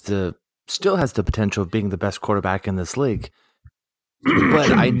 Goff still has the potential of being the best quarterback in this league.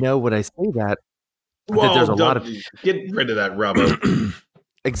 But I know when I say that, there's a lot of get rid of that, Robbo.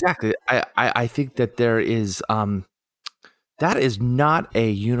 Exactly. I think that there is that is not a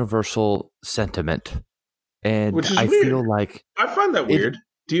universal sentiment, and which is I weird. feel like I find that weird.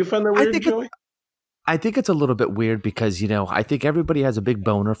 Do you find that weird, Joey? I think it's a little bit weird because I think everybody has a big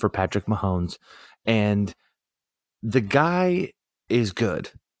boner for Patrick Mahomes, and the guy is good,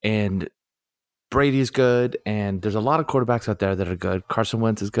 and Brady's good, and there's a lot of quarterbacks out there that are good. Carson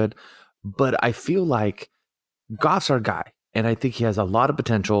Wentz is good. But I feel like Goff's our guy, and I think he has a lot of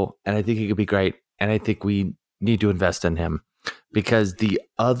potential, and I think he could be great, and I think we need to invest in him, because the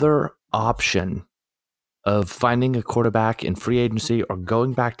other option of finding a quarterback in free agency or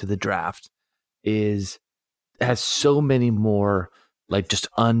going back to the draft has so many more like just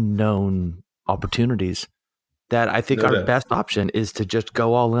unknown opportunities that I think our best option is to just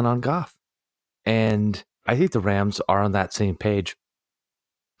go all in on Goff. And I think the Rams are on that same page.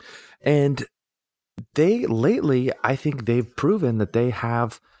 And I think they've proven that they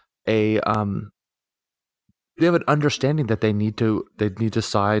have an understanding that they need to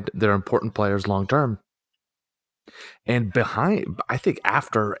side their important players long term. And I think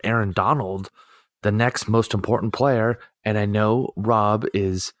after Aaron Donald, the next most important player, and I know Rob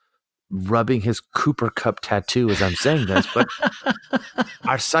is rubbing his Cooper Kupp tattoo as I'm saying this, but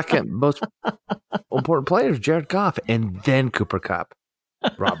our second most important player is Jared Goff, and then Cooper Kupp.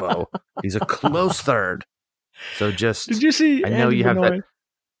 Robbo, he's a close third. So did you see? I know Andy you have Benoit?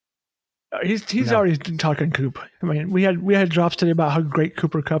 That. He's already talking Coop. I mean, we had drops today about how great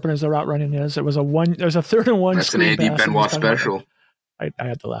Cooper Kupp and his route running is. It was a 3rd and 1. That's an Andy Benoit special. I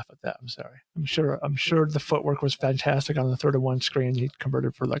had to laugh at that. I'm sorry. I'm sure the footwork was fantastic on the 3-1 screen. He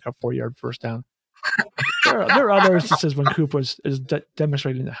converted for like a 4-yard first down. There are other instances when Coop is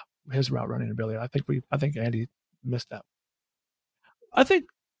demonstrating his route running ability. I think Andy missed that. I think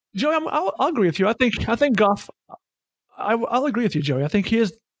Joey, I'll agree with you. I think Goff. I'll agree with you, Joey. I think he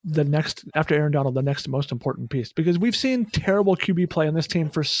is the next, after Aaron Donald, the next most important piece, because we've seen terrible QB play on this team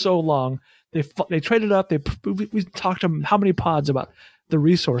for so long. They traded up. We talked to how many pods about the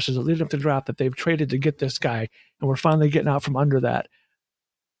resources that leading up to the draft that they've traded to get this guy, and we're finally getting out from under that.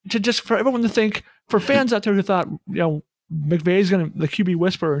 Just for everyone to think, for fans out there who thought, McVay's going to, the QB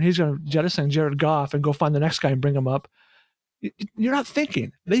whisperer, and he's going to jettison Jared Goff and go find the next guy and bring him up. You're not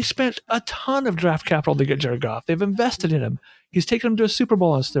thinking. They spent a ton of draft capital to get Jared Goff. They've invested in him. He's taken him to a Super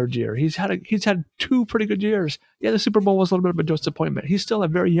Bowl in his third year. He's had 2 pretty good years. Yeah, the Super Bowl was a little bit of a disappointment. He's still a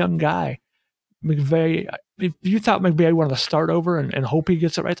very young guy. McVay, if you thought McVay wanted to start over and hope he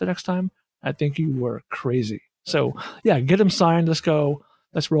gets it right the next time, I think you were crazy. So, yeah, get him signed. Let's go.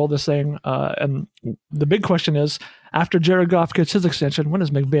 Let's roll this thing. And the big question is, after Jared Goff gets his extension, when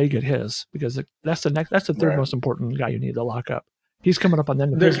does McVay get his? Because that's the third most important guy you need to lock up. He's coming up on the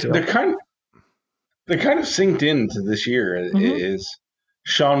end of his deal. They're kind of synced into this year is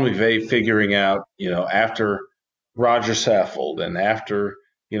Sean McVay figuring out, after Roger Saffold and after,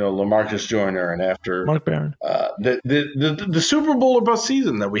 LaMarcus Joyner and after Mark Barron, the Super Bowl or bust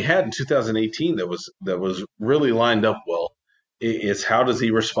season that we had in 2018 that was really lined up well. It's how does he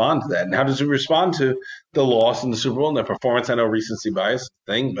respond to that, and how does he respond to the loss in the Super Bowl and the performance? I know recency bias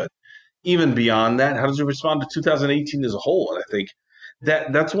thing, but even beyond that, how does he respond to 2018 as a whole? And I think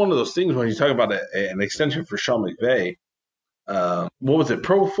that's one of those things when you talk about an extension for Sean McVay. What was it?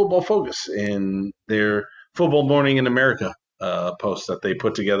 Pro Football Focus in their Football Morning in America post that they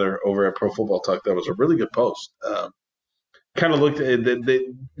put together over at Pro Football Talk. That was a really good post. Kind of looked at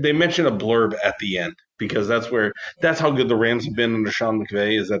they mentioned a blurb at the end, because that's how good the Rams have been under Sean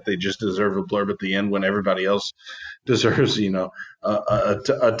McVay, is that they just deserve a blurb at the end when everybody else deserves,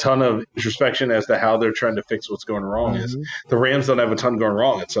 a ton of introspection as to how they're trying to fix what's going wrong. Is the Rams don't have a ton going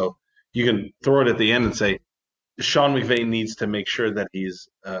wrong, and so you can throw it at the end and say Sean McVay needs to make sure that he's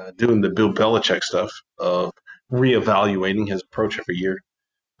doing the Bill Belichick stuff of reevaluating his approach every year.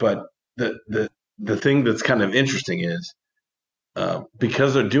 But the thing that's kind of interesting is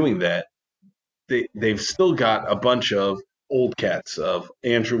because they're doing that, they've still got a bunch of old cats of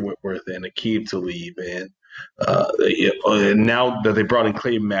Andrew Whitworth and Aqib Talib and now that they brought in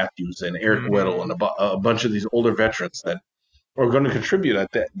Clay Matthews and Eric Weddle and a bunch of these older veterans that are going to contribute at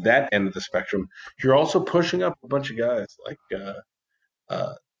that end of the spectrum. You're also pushing up a bunch of guys like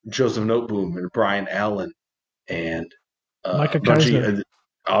Joseph Noteboom and Brian Allen and Micah Kaiser.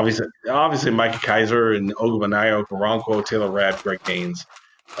 Obviously Micah Kaiser and Ogbonnayo Okoronkwo, Taylor Radd, Greg Gaines,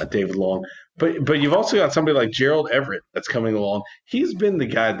 David Long. But you've also got somebody like Gerald Everett that's coming along. He's been the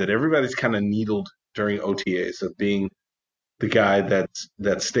guy that everybody's kind of needled during OTAs of being the guy that's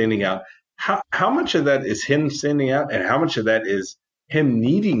standing out. How much of that is him standing out, and how much of that is him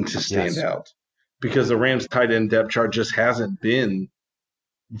needing to stand out? Because the Rams' tight end depth chart just hasn't been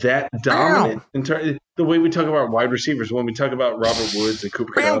that dominant. The way we talk about wide receivers, when we talk about Robert Woods and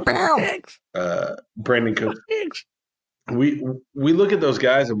Cooper Kupp, Brandon Cooks, we look at those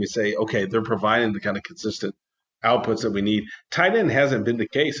guys and we say, okay, they're providing the kind of consistent outputs that we need. Tight end hasn't been the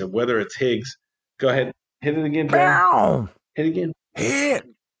case, and whether it's Higgs, go ahead, hit it again, John. Hit again. Hit.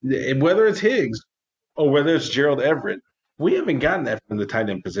 Whether it's Higgs or whether it's Gerald Everett, we haven't gotten that from the tight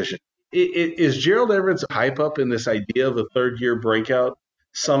end position. Is Gerald Everett's hype up in this idea of a third-year breakout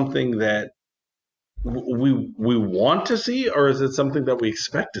something that we want to see, or is it something that we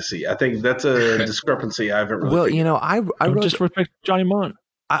expect to see? I think that's a discrepancy I haven't really. Well, I wrote, just respect Johnny Munt.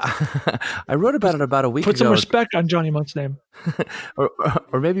 I wrote about it about a week ago. Put some respect on Johnny Munt's name.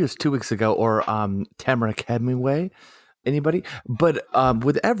 or maybe it was 2 weeks ago, or Tamarick Hemingway. Anybody? But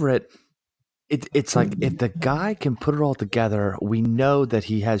with Everett, it's like if the guy can put it all together, we know that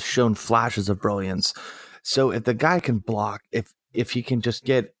he has shown flashes of brilliance. So if the guy can block, if he can just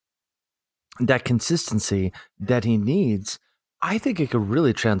get that consistency that he needs, I think it could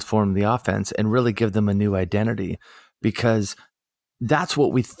really transform the offense and really give them a new identity, because that's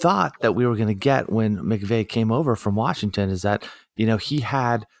what we thought that we were going to get when McVay came over from Washington, is that, he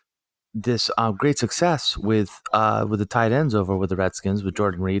had this great success with the tight ends over with the Redskins, with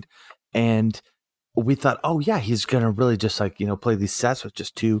Jordan Reed. And we thought, oh yeah, he's going to really just play these sets with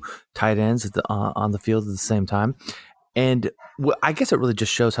just 2 tight ends on the field at the same time. And I guess it really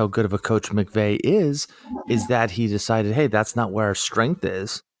just shows how good of a coach McVay is that he decided, hey, that's not where our strength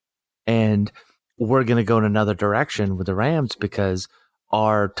is. And we're going to go in another direction with the Rams, because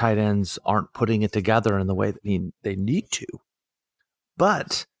our tight ends aren't putting it together in the way that they need to.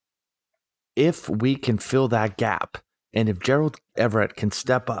 But if we can fill that gap, and if Gerald Everett can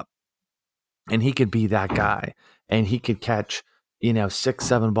step up and he could be that guy, and he could catch,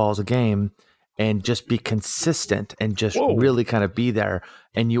 6-7 balls a game and just be consistent and just really kind of be there.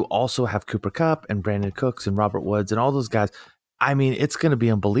 And you also have Cooper Kupp and Brandon Cooks and Robert Woods and all those guys. I mean, it's going to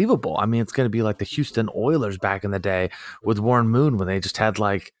be unbelievable. I mean, it's going to be like the Houston Oilers back in the day with Warren Moon when they just had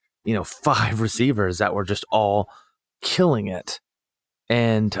 5 receivers that were just all killing it.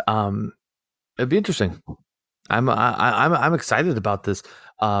 And it'd be interesting. I'm excited about this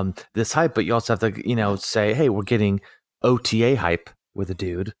hype, but you also have to say, hey, we're getting OTA hype with a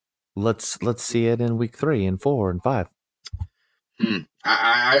dude. Let's see it in week 3 and 4 and 5.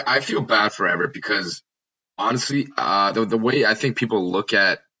 I feel bad for Everett because honestly, the way I think people look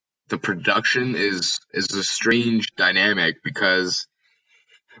at the production is a strange dynamic because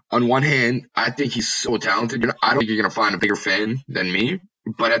on one hand, I think he's so talented. I don't think you're gonna find a bigger fan than me.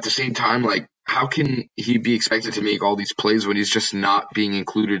 But at the same time, how can he be expected to make all these plays when he's just not being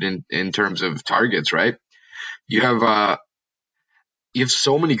included in terms of targets, right? You have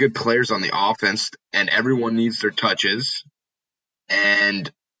so many good players on the offense, and everyone needs their touches.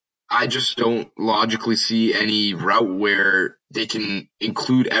 And I just don't logically see any route where they can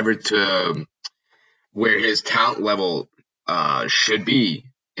include Everett to where his talent level should be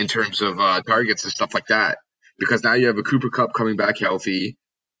in terms of targets and stuff like that. Because now you have a Cooper Kupp coming back healthy.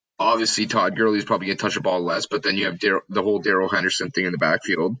 Obviously, Todd Gurley's probably going to touch the ball less, but then you have the whole Darrell Henderson thing in the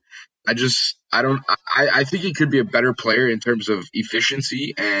backfield. I think he could be a better player in terms of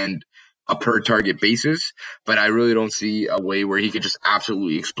efficiency and a per target basis, but I really don't see a way where he could just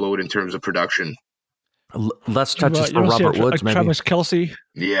absolutely explode in terms of production. Less touches for Robert Woods, maybe. Travis Kelce.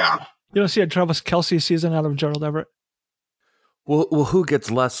 Yeah. You don't see a Travis Kelce season out of Gerald Everett? Well, who gets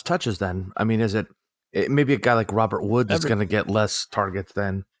less touches then? I mean, is it maybe a guy like Robert Woods is going to get less targets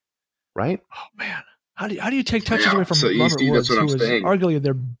then, right? Oh, man. How do you take touches away from Robert Woods, who is arguably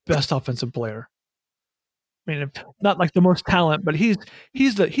their best offensive player? I mean, not like the most talent, but he's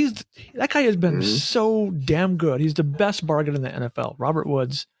that guy has been so damn good. He's the best bargain in the NFL. Robert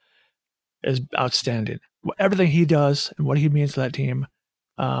Woods is outstanding. Everything he does and what he means to that team.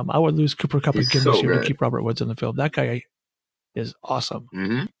 I would lose Cooper Kupp again this year to keep Robert Woods on the field. That guy is awesome.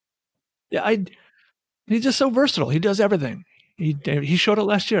 Mm-hmm. Yeah, he's just so versatile. He does everything. He showed it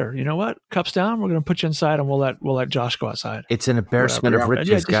last year. You know what? Cup's down. We're going to put you inside, and we'll let Josh go outside. It's an embarrassment of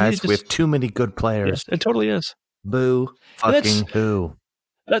riches, guys. We have too many good players. Yes, it totally is. Boo fucking who.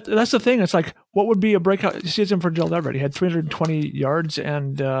 That's the thing. It's like, what would be a breakout season for Gerald Everett? He had 320 yards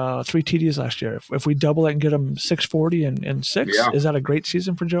and 3 TDs last year. If we double it and get him 640 and 6, is that a great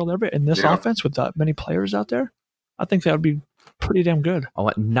season for Gerald Everett in this offense with that many players out there? I think that would be pretty damn good. I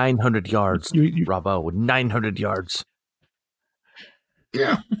want 900 yards, Bravo. 900 yards.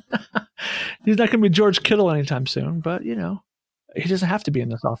 Yeah. He's not going to be George Kittle anytime soon, but, he doesn't have to be in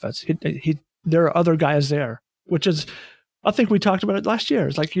this offense. There are other guys there, which is, I think we talked about it last year.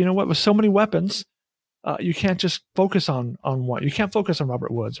 It's like, you know what, with so many weapons, you can't just focus on one. You can't focus on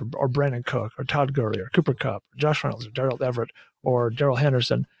Robert Woods or Brandon Cook or Todd Gurley or Cooper Kupp or Josh Reynolds or Gerald Everett or Darrell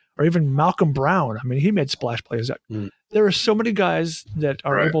Henderson or even Malcolm Brown. I mean, he made splash plays. There are so many guys that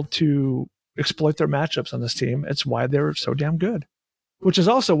are able to exploit their matchups on this team. It's why they're so damn good, which is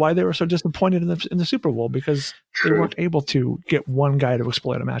also why they were so disappointed in the Super Bowl, because they weren't able to get one guy to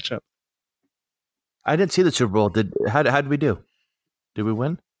exploit a matchup. I didn't see the Super Bowl. How did we do? Did we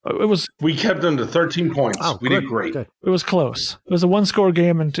win? We kept them to 13 points. We did great. It was close. It was a one-score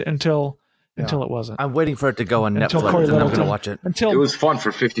game until it wasn't. I'm waiting for it to go on Netflix, and I'm going to watch it. It was fun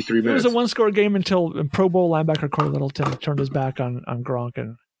for 53 minutes. It was a one-score game until Pro Bowl linebacker Corey Littleton turned his back on Gronk,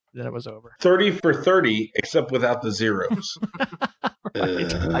 and then it was over. 30 for 30, except without the zeros.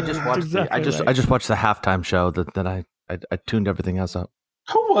 I just watched I just watched the halftime show. Then I tuned everything else up.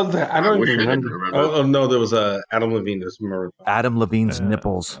 Who was that? I don't even remember. Oh no, there was Adam Levine. Adam Levine's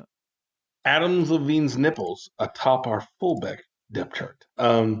nipples. Adam Levine's nipples atop our fullback depth chart.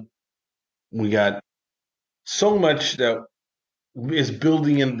 We got so much that is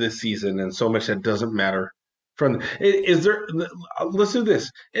building in this season, and so much that doesn't matter. Let's do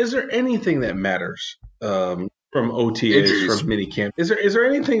this. Is there anything that matters from OTAs, from minicamp? Is there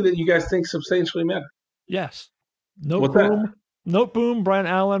anything that you guys think substantially matters? Yes. Note Boom, Brian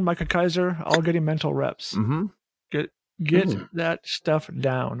Allen, Micah Kaiser, all getting mental reps. Mm-hmm. Get that stuff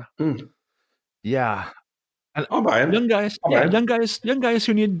down. Yeah. And I'll buy him. Young guys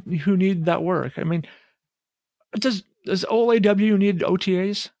who need that work. I mean, does OLAW need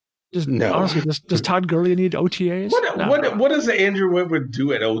OTAs? Just No. honestly, does Todd Gurley need OTAs? No. What does Andrew Whitworth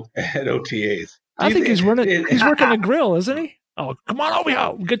do at OTAs? I think he's running. He's working the grill, isn't he? Oh, come on over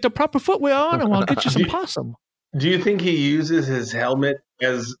here. Get the proper footwear on, and we'll get you some possum. Do you think he uses his helmet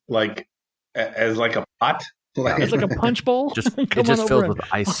as like a pot? It's like a punch bowl. Just Come it's just on filled over with and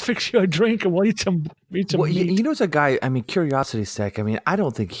I'll ice. fix you a drink and we'll eat some Well, meat. you know, as a guy, I mean, curiosity's sake, I mean, I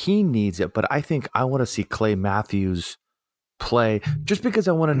don't think he needs it, but I think I want to see Clay Matthews play just because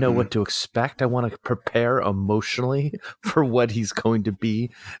I want to know what to expect. I want to prepare emotionally for what he's going to be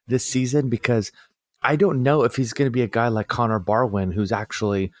this season because I don't know if he's going to be a guy like Connor Barwin who's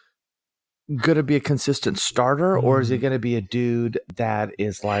actually going to be a consistent starter, or is he going to be a dude that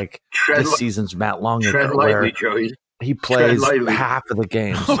is like this season's Matt Longacre, Tread where lightly, Joey. he plays lightly. half of the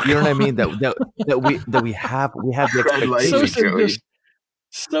games? You know what I mean? That we have the Tread lightly, expectation. Joey.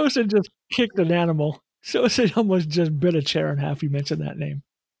 Sosa just kicked an animal. Sosa almost just bit a chair in half. You mentioned that name.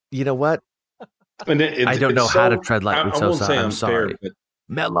 You know what? And I don't know how to tread lightly, I won't Sosa. say I'm unfair, sorry. but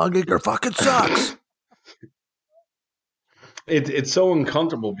Matt Longacre fucking sucks. it's so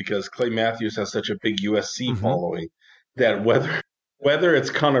uncomfortable because Clay Matthews has such a big USC following that whether it's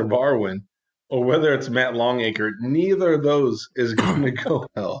Connor Barwin or whether it's Matt Longacre, neither of those is going to go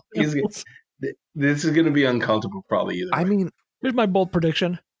well. This is going to be uncomfortable probably either. I mean, Here's my bold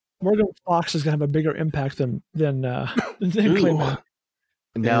prediction: Morgan Fox is going to have a bigger impact than Clay Matthews.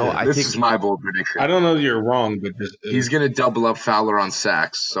 no, Yeah, I This think is my bold prediction. I don't know that you're wrong, but He's going to double up Fowler on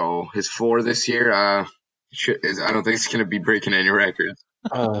sacks. So his 4 this year, I don't think it's going to be breaking any records.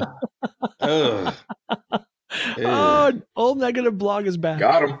 ugh. Oh, old negative blog is back.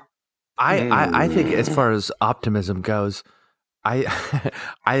 Got him. I think as far as optimism goes, I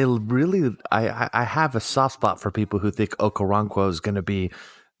really have a soft spot for people who think Okoronkwo is going to be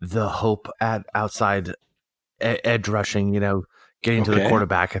the hope at outside edge rushing, you know, getting to the Okay.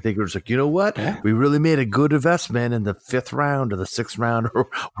 quarterback. I think it was like, you know what? Yeah. We really made a good investment in the 5th round or the 6th round or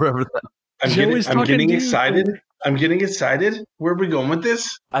wherever. I'm Joey's getting talking deep. excited. I'm getting excited. Where are we going with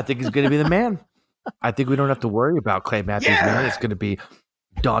this? I think he's going to be the man. I think we don't have to worry about Clay Matthews, Yeah. man. It's going to be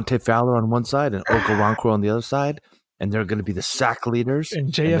Dante Fowler on one side and Okoronkwo on the other side, and they're going to be the sack leaders,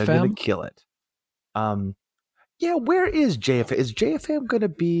 And they're going JFM. to kill it. Yeah, where is JFM? Is JFM going to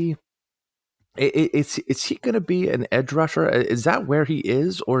be? Is he going to be an edge rusher? Is that where he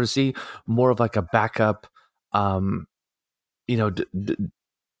is, or is he more of like a backup? You know,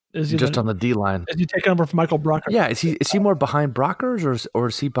 Is he just on the D line. Is he taking over from Michael Brocker? Yeah, is he more behind Brockers or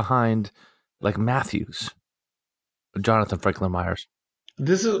is he behind like Matthews, Jonathan Franklin Myers?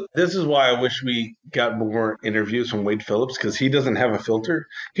 This is why I wish we got more interviews from Wade Phillips because he doesn't have a filter.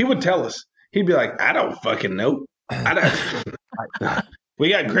 He would tell us. He'd be like, "I don't fucking know. I don't." We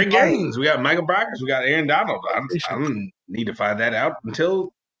got Greg Gaines. We got Michael Brockers. We got Aaron Donald. I don't need to find that out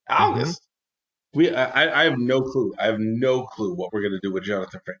until August. I have no clue. I have no clue what we're going to do with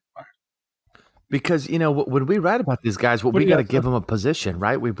Jonathan Franklin Myers. Because, you know, when we write about these guys, we got to give them a position,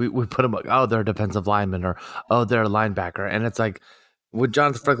 right? We put them like, oh, they're a defensive lineman or, oh, they're a linebacker. And it's like, with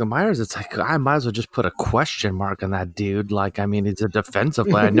Jonathan Franklin Myers, it's like, I might as well just put a question mark on that dude. Like, I mean, he's a defensive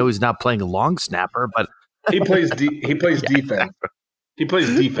player. I know he's not playing long snapper, but he plays defense. He plays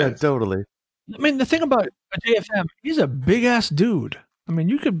defense. Totally. I mean, the thing about JFM, he's a big ass dude. I mean,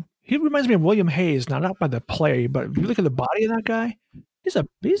 he reminds me of William Hayes, not by the play, but if you look at the body of that guy, he's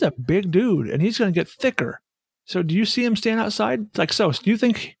a big dude, and he's going to get thicker. So, do you see him stand outside? Do you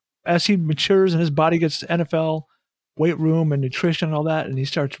think as he matures and his body gets NFL weight room and nutrition and all that, and he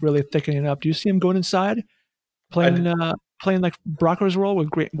starts really thickening up, do you see him going inside, playing like Brocker's role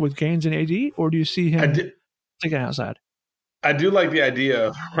with Gaines and AD, or do you see him taking outside? I do like the idea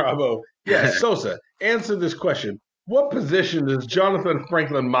of Bravo. Yeah, Sosa, answer this question. What position does Jonathan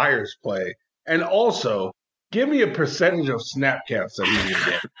Franklin Myers play? And also, give me a percentage of snap counts that he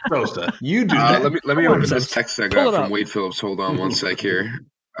will get. Sosa, you do that. Let me open this text I got from Wade Phillips. Hold on one sec here.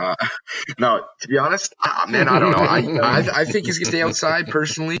 No, to be honest, man, I don't know. I think he's going to stay outside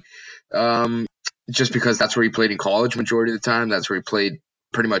personally, just because that's where he played in college majority of the time. That's where he played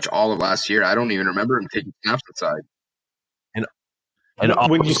pretty much all of last year. I don't even remember him taking snaps outside. And all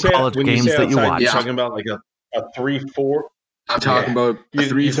when you say college games outside, that you watch. you're talking about like a 3-4. I'm talking about a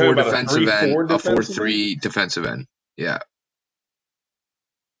 3-4 defensive end, a 4-3 defensive end. Yeah.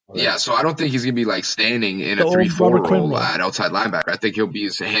 Yeah, so I don't think he's going to be like standing in a 3-4 role at outside linebacker. I think he'll be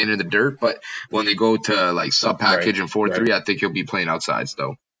his hand in the dirt, but when they go to like sub package and 4-3, I think he'll be playing outside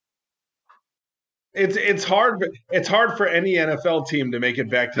still. It's hard for any NFL team to make it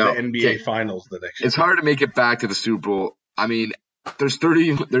back to the NBA Finals the next year. It's hard to make it back to the Super Bowl. I mean, there's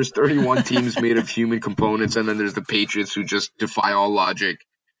 31 teams made of human components, and then there's the Patriots who just defy all logic.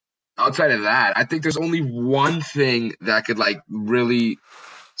 outside of that, I think there's only one thing that could like really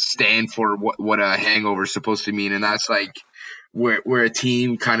stand for what a hangover is supposed to mean, and that's like where a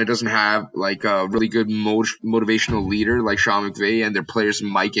team kind of doesn't have like a really good motivational leader like Sean McVay, and their players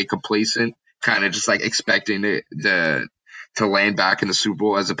might get complacent, kind of just like expecting to land back in the Super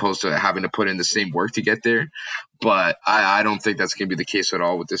Bowl as opposed to having to put in the same work to get there. But I don't think that's going to be the case at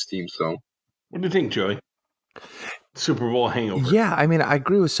all with this team. So, what do you think, Joey? Super Bowl hangover. Yeah, I mean, I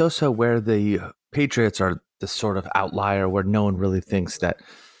agree with Sosa where the Patriots are the sort of outlier where no one really thinks that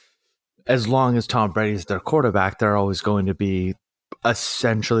as long as Tom Brady is their quarterback, they're always going to be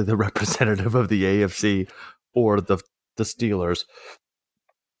essentially the representative of the AFC or the Steelers.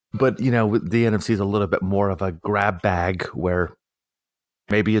 But, you know, the NFC is a little bit more of a grab bag where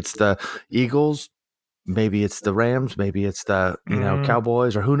maybe it's the Eagles, maybe it's the Rams, maybe it's the, you know,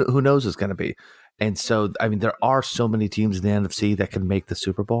 Cowboys, or who knows it's going to be. And so, I mean, there are so many teams in the NFC that can make the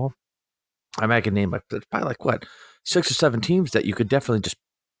Super Bowl. I mean, I can name probably like what, 6 or 7 teams that you could definitely just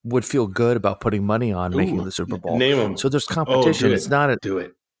would feel good about putting money on making the Super Bowl. Name them. So there's competition. It's not a do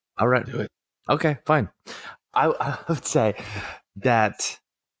it. All right. Do it. Okay, fine. I would say that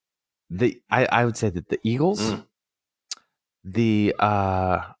I would say that the Eagles, the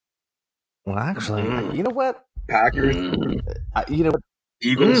well, actually, you know what? Packers, you know what?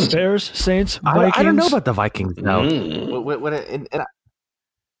 Eagles, Bears, Saints, Vikings. I don't know about the Vikings now.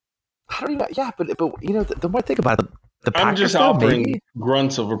 How do you know? Yeah, but you know, the more I think about it, the Packers. I'm just offering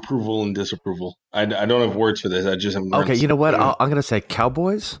grunts of approval and disapproval. I don't have words for this. I just have grunts. Okay, you know what? I'm going to say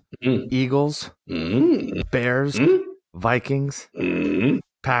Cowboys, Eagles, Bears, Vikings,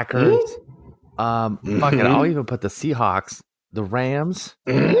 Packers. Fuck it. I'll even put the Seahawks, the Rams,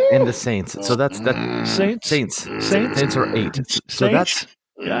 and the Saints. So that's that. Saints are 8. So that's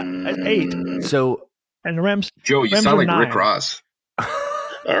at 8. So and the Rams. Joe, you sound like 9. Rick Ross.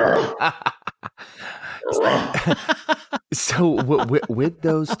 So with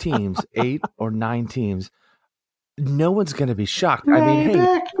those teams, 8 or 9 teams, no one's going to be shocked. I mean,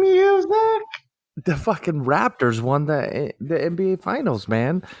 hey, the fucking Raptors won the NBA Finals,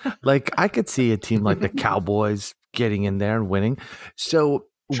 man. Like, I could see a team like the Cowboys getting in there and winning. So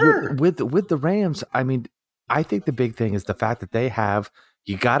sure. with the Rams, I mean, I think the big thing is the fact that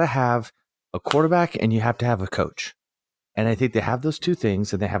you got to have a quarterback and you have to have a coach. And I think they have those two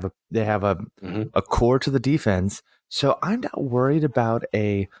things, and they have a core to the defense. So I'm not worried about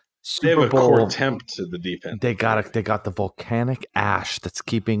a Super Bowl. They have a core temp to the defense. They got the volcanic ash that's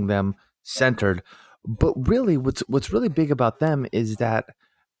keeping them centered. But really, what's really big about them is that,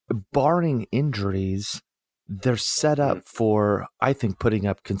 barring injuries, they're set up for, I think, putting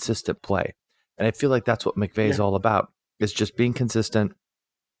up consistent play. And I feel like that's what McVay is all about. It's just being consistent.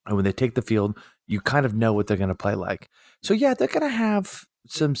 And when they take the field, you kind of know what they're going to play like. So yeah, they're going to have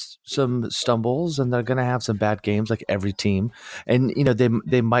some stumbles, and they're going to have some bad games like every team. And you know,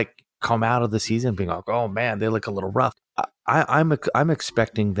 they might come out of the season being like, oh man, they look a little rough. I'm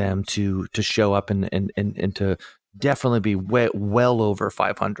expecting them to show up and to definitely be well over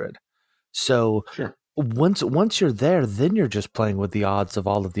 500. So sure. Once you're there, then you're just playing with the odds of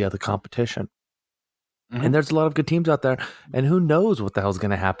all of the other competition. And there's a lot of good teams out there, and who knows what the hell's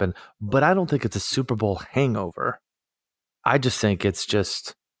going to happen. But I don't think it's a Super Bowl hangover. I just think it's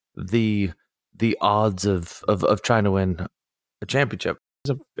just the odds of trying to win a championship.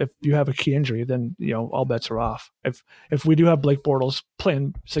 If you have a key injury, then you know all bets are off. If we do have Blake Bortles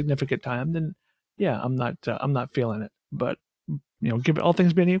playing significant time, then yeah, I'm not feeling it. But you know, give all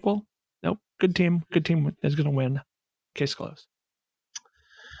things being equal, nope, good team is going to win. Case closed.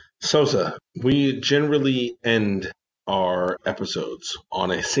 Sosa, we generally end our episodes on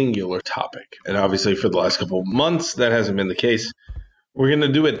a singular topic. And obviously for the last couple of months, that hasn't been the case. We're going to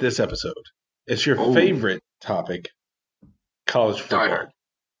do it this episode. It's your favorite topic, college football.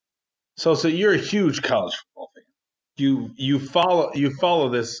 Sosa, you're a huge college football fan. You follow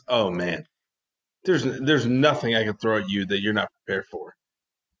this. Oh, man. There's nothing I can throw at you that you're not prepared for.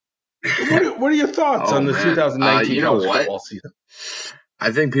 What are your thoughts on the 2019 college football season?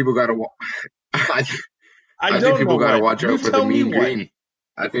 I think people got to. I think people got to watch out for the mean green.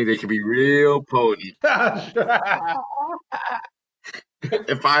 I think they can be real potent.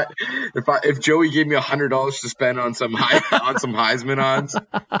 If Joey gave me $100 to spend on some Heisman odds,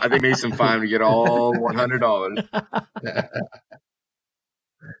 I think Mason Fine would get all $100.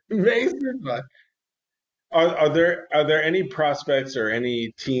 Mason Fine. Are there any prospects or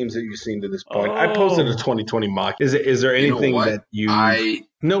any teams that you've seen to this point? I posted a 2020 mock. Is there anything that you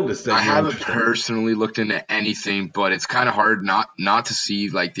noticed that I haven't personally looked into anything, but it's kind of hard not to see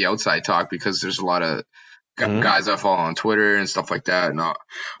like the outside talk because there's a lot of guys I follow on Twitter and stuff like that, and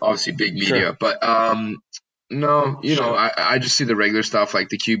obviously big media. Sure. But no, I just see the regular stuff like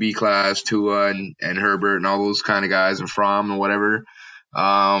the QB class, Tua and Herbert and all those kind of guys, and Fromm and whatever.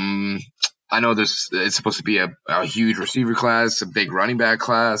 I know it's supposed to be a huge receiver class, a big running back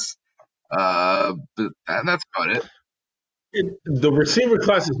class, but that's about it. The receiver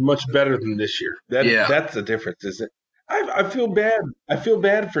class is much better than this year. Yeah. That's the difference, isn't it? I feel bad. I feel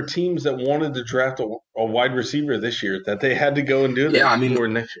bad for teams that wanted to draft a wide receiver this year that they had to go and do that. Yeah, I mean, for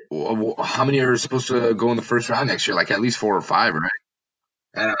next year. How many are supposed to go in the first round next year? Like at least 4 or 5, right?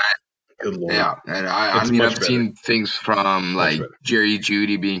 And Good Lord. yeah, and I mean, I've seen things from like Jerry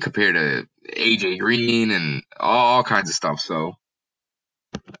Jeudy being compared to AJ Green and all kinds of stuff. So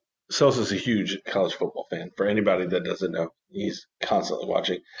Sosa's a huge college football fan. For anybody that doesn't know, he's constantly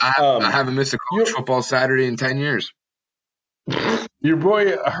watching. I haven't missed a college football Saturday in 10 years. Your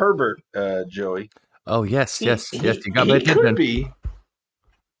boy Herbert, Joey. Oh yes. You got he my could attention. be.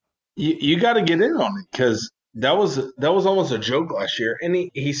 You got to get in on it because that was almost a joke last year, and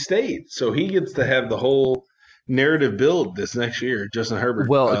he stayed, so he gets to have the whole narrative build this next year. Justin Herbert.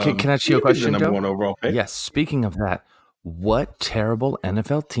 Well, can I ask you a question, The number Joe? 1 overall pick. Yes. Speaking of that, what terrible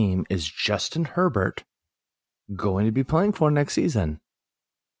NFL team is Justin Herbert going to be playing for next season?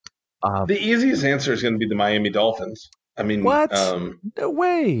 The easiest answer is going to be the Miami Dolphins. I mean, What? No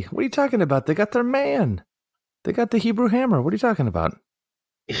way. What are you talking about? They got their man. They got the Hebrew Hammer. What are you talking about?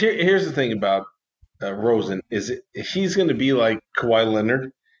 Here's the thing about Rosen is he's going to be like Kawhi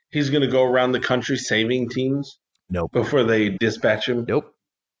Leonard. He's going to go around the country saving teams Nope. before they dispatch him. Nope.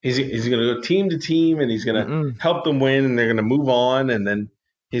 He's going to go team to team, and he's going to help them win, and they're going to move on, and then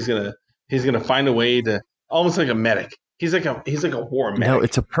he's going to find a way to almost like a medic. He's like a war medic. No,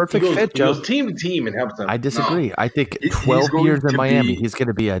 it's a perfect fit, He Joe. goes team to team and helps them. I disagree. No. I think He's 12 going years in to Miami, be- he's going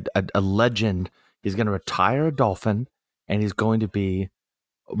to be a legend. He's going to retire a Dolphin, and he's going to be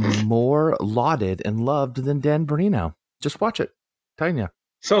more lauded and loved than Dan Marino. Just watch it. Telling you.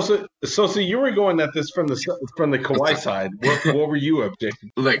 So you were going at this from the Kawhi side. What were you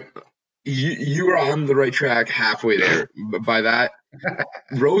objecting? Like you were on the right track halfway there. But by that,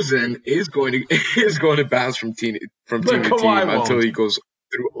 Rosen is going to bounce from team to team until he goes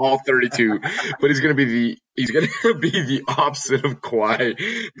through all 32. But he's going to be the opposite of Kawhi,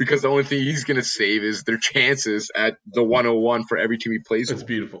 because the only thing he's going to save is their chances at the 101 for every team he plays It's for.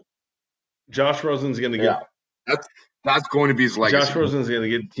 beautiful. Josh Rosen's going to get. That's going to be his legacy. Josh Rosen's going to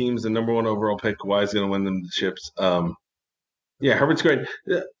get teams the number 1 overall pick. Kawhi's going to win them the chips. Yeah, Herbert's great.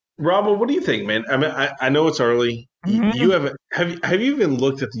 Robbo, what do you think, man? I mean, I know it's early. You have you even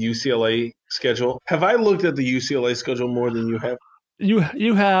looked at the UCLA schedule? Have I looked at the UCLA schedule more than you have?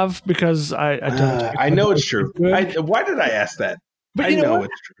 You have, because I know it's true. Why did I ask that? But I you know know what?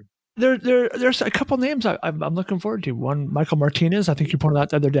 it's true. There's a couple names I'm looking forward to. One, Michael Martinez, I think you pointed out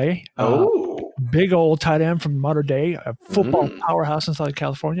the other day. Big old tight end from Mater Dei, a football powerhouse in Southern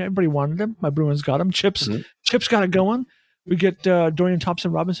California. Everybody wanted him. My Bruins got him. Chips got it going. We get Dorian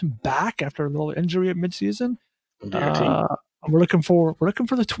Thompson-Robinson back after a little injury at midseason. We're looking for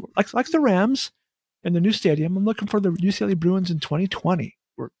the like the Rams in the new stadium. I'm looking for the UCLA Bruins in 2020.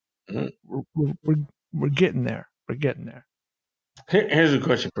 We're getting there. We're getting there. Here's a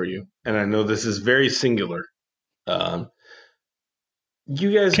question for you, and I know this is very singular.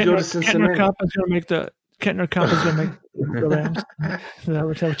 You guys go to Cincinnati. Kentner Cup is going to make the Rams. Is that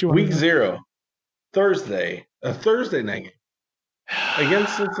what you want? Week 0, Thursday, a Thursday night game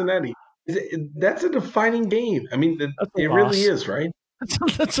against Cincinnati. That's a defining game. I mean, it really is, right?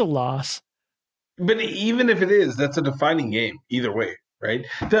 That's a loss. But even if it is, that's a defining game either way, right?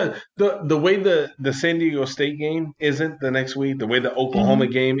 The way the San Diego State game isn't the next week, the way the Oklahoma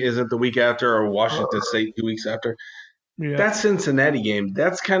game isn't the week after, or Washington State 2 weeks after. Yeah. That Cincinnati game,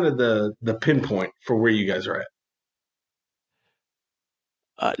 that's kind of the pinpoint for where you guys are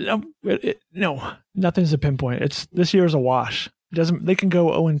at. No, nothing's a pinpoint. This year's a wash. They can go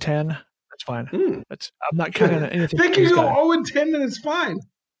 0-10. That's fine. I'm not counting on anything. They can go 0-10 and it's fine.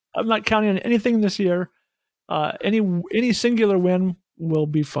 I'm not counting on anything this year. Any singular win will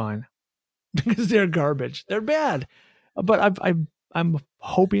be fine because they're garbage. They're bad. But I'm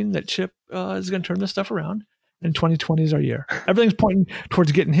hoping that Chip is going to turn this stuff around. And 2020 is our year. Everything's pointing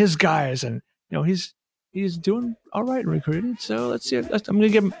towards getting his guys, and he's doing all right in recruiting. So let's see. I'm gonna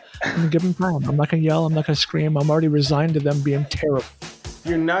give him time. I'm not gonna yell. I'm not gonna scream. I'm already resigned to them being terrible.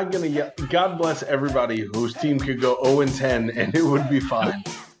 You're not gonna yell. God bless everybody whose team could go 0-10 and it would be fine.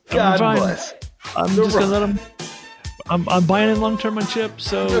 God bless. I'm just gonna let them. I'm buying in long term on Chip.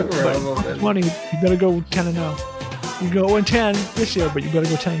 So 2020, you better go 10-0. You go 0-10 this year, but you better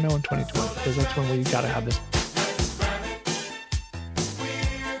go 10-0 in 2020 because that's when we got to have this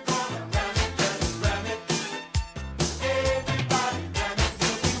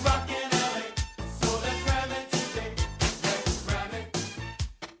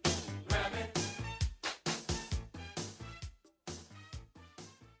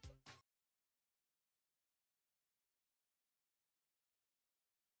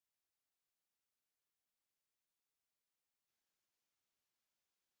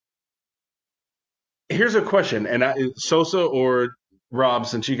Here's a question, and Sosa or Rob,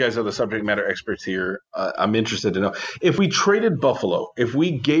 since you guys are the subject matter experts here, I'm interested to know if we traded Buffalo, if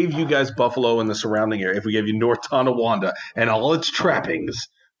we gave you guys Buffalo and the surrounding area, if we gave you North Tonawanda and all its trappings,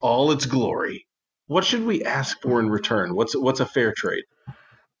 all its glory, what should we ask for in return? What's a fair trade?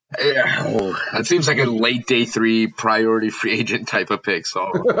 Yeah, that seems like a late day 3 priority free agent type of pick. So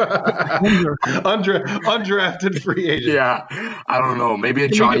undrafted free agent. Yeah, I don't know. Maybe a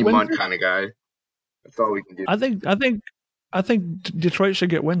Johnny Munt kind of guy. That's all we can do. I think Detroit should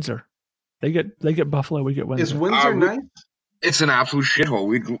get Windsor. They get Buffalo. We get Windsor. Is Windsor nice? It's an absolute shithole.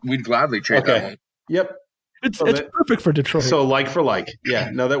 We'd gladly trade that one. Yep. It's perfect for Detroit. So like for like.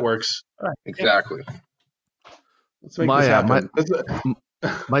 Yeah. No, that works. Right. Exactly. Let's make this happen.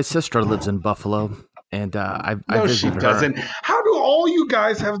 My sister lives in Buffalo, and I no, visited she her. doesn't. How do all you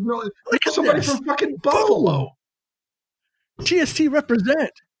guys have somebody from fucking Buffalo? GST represent.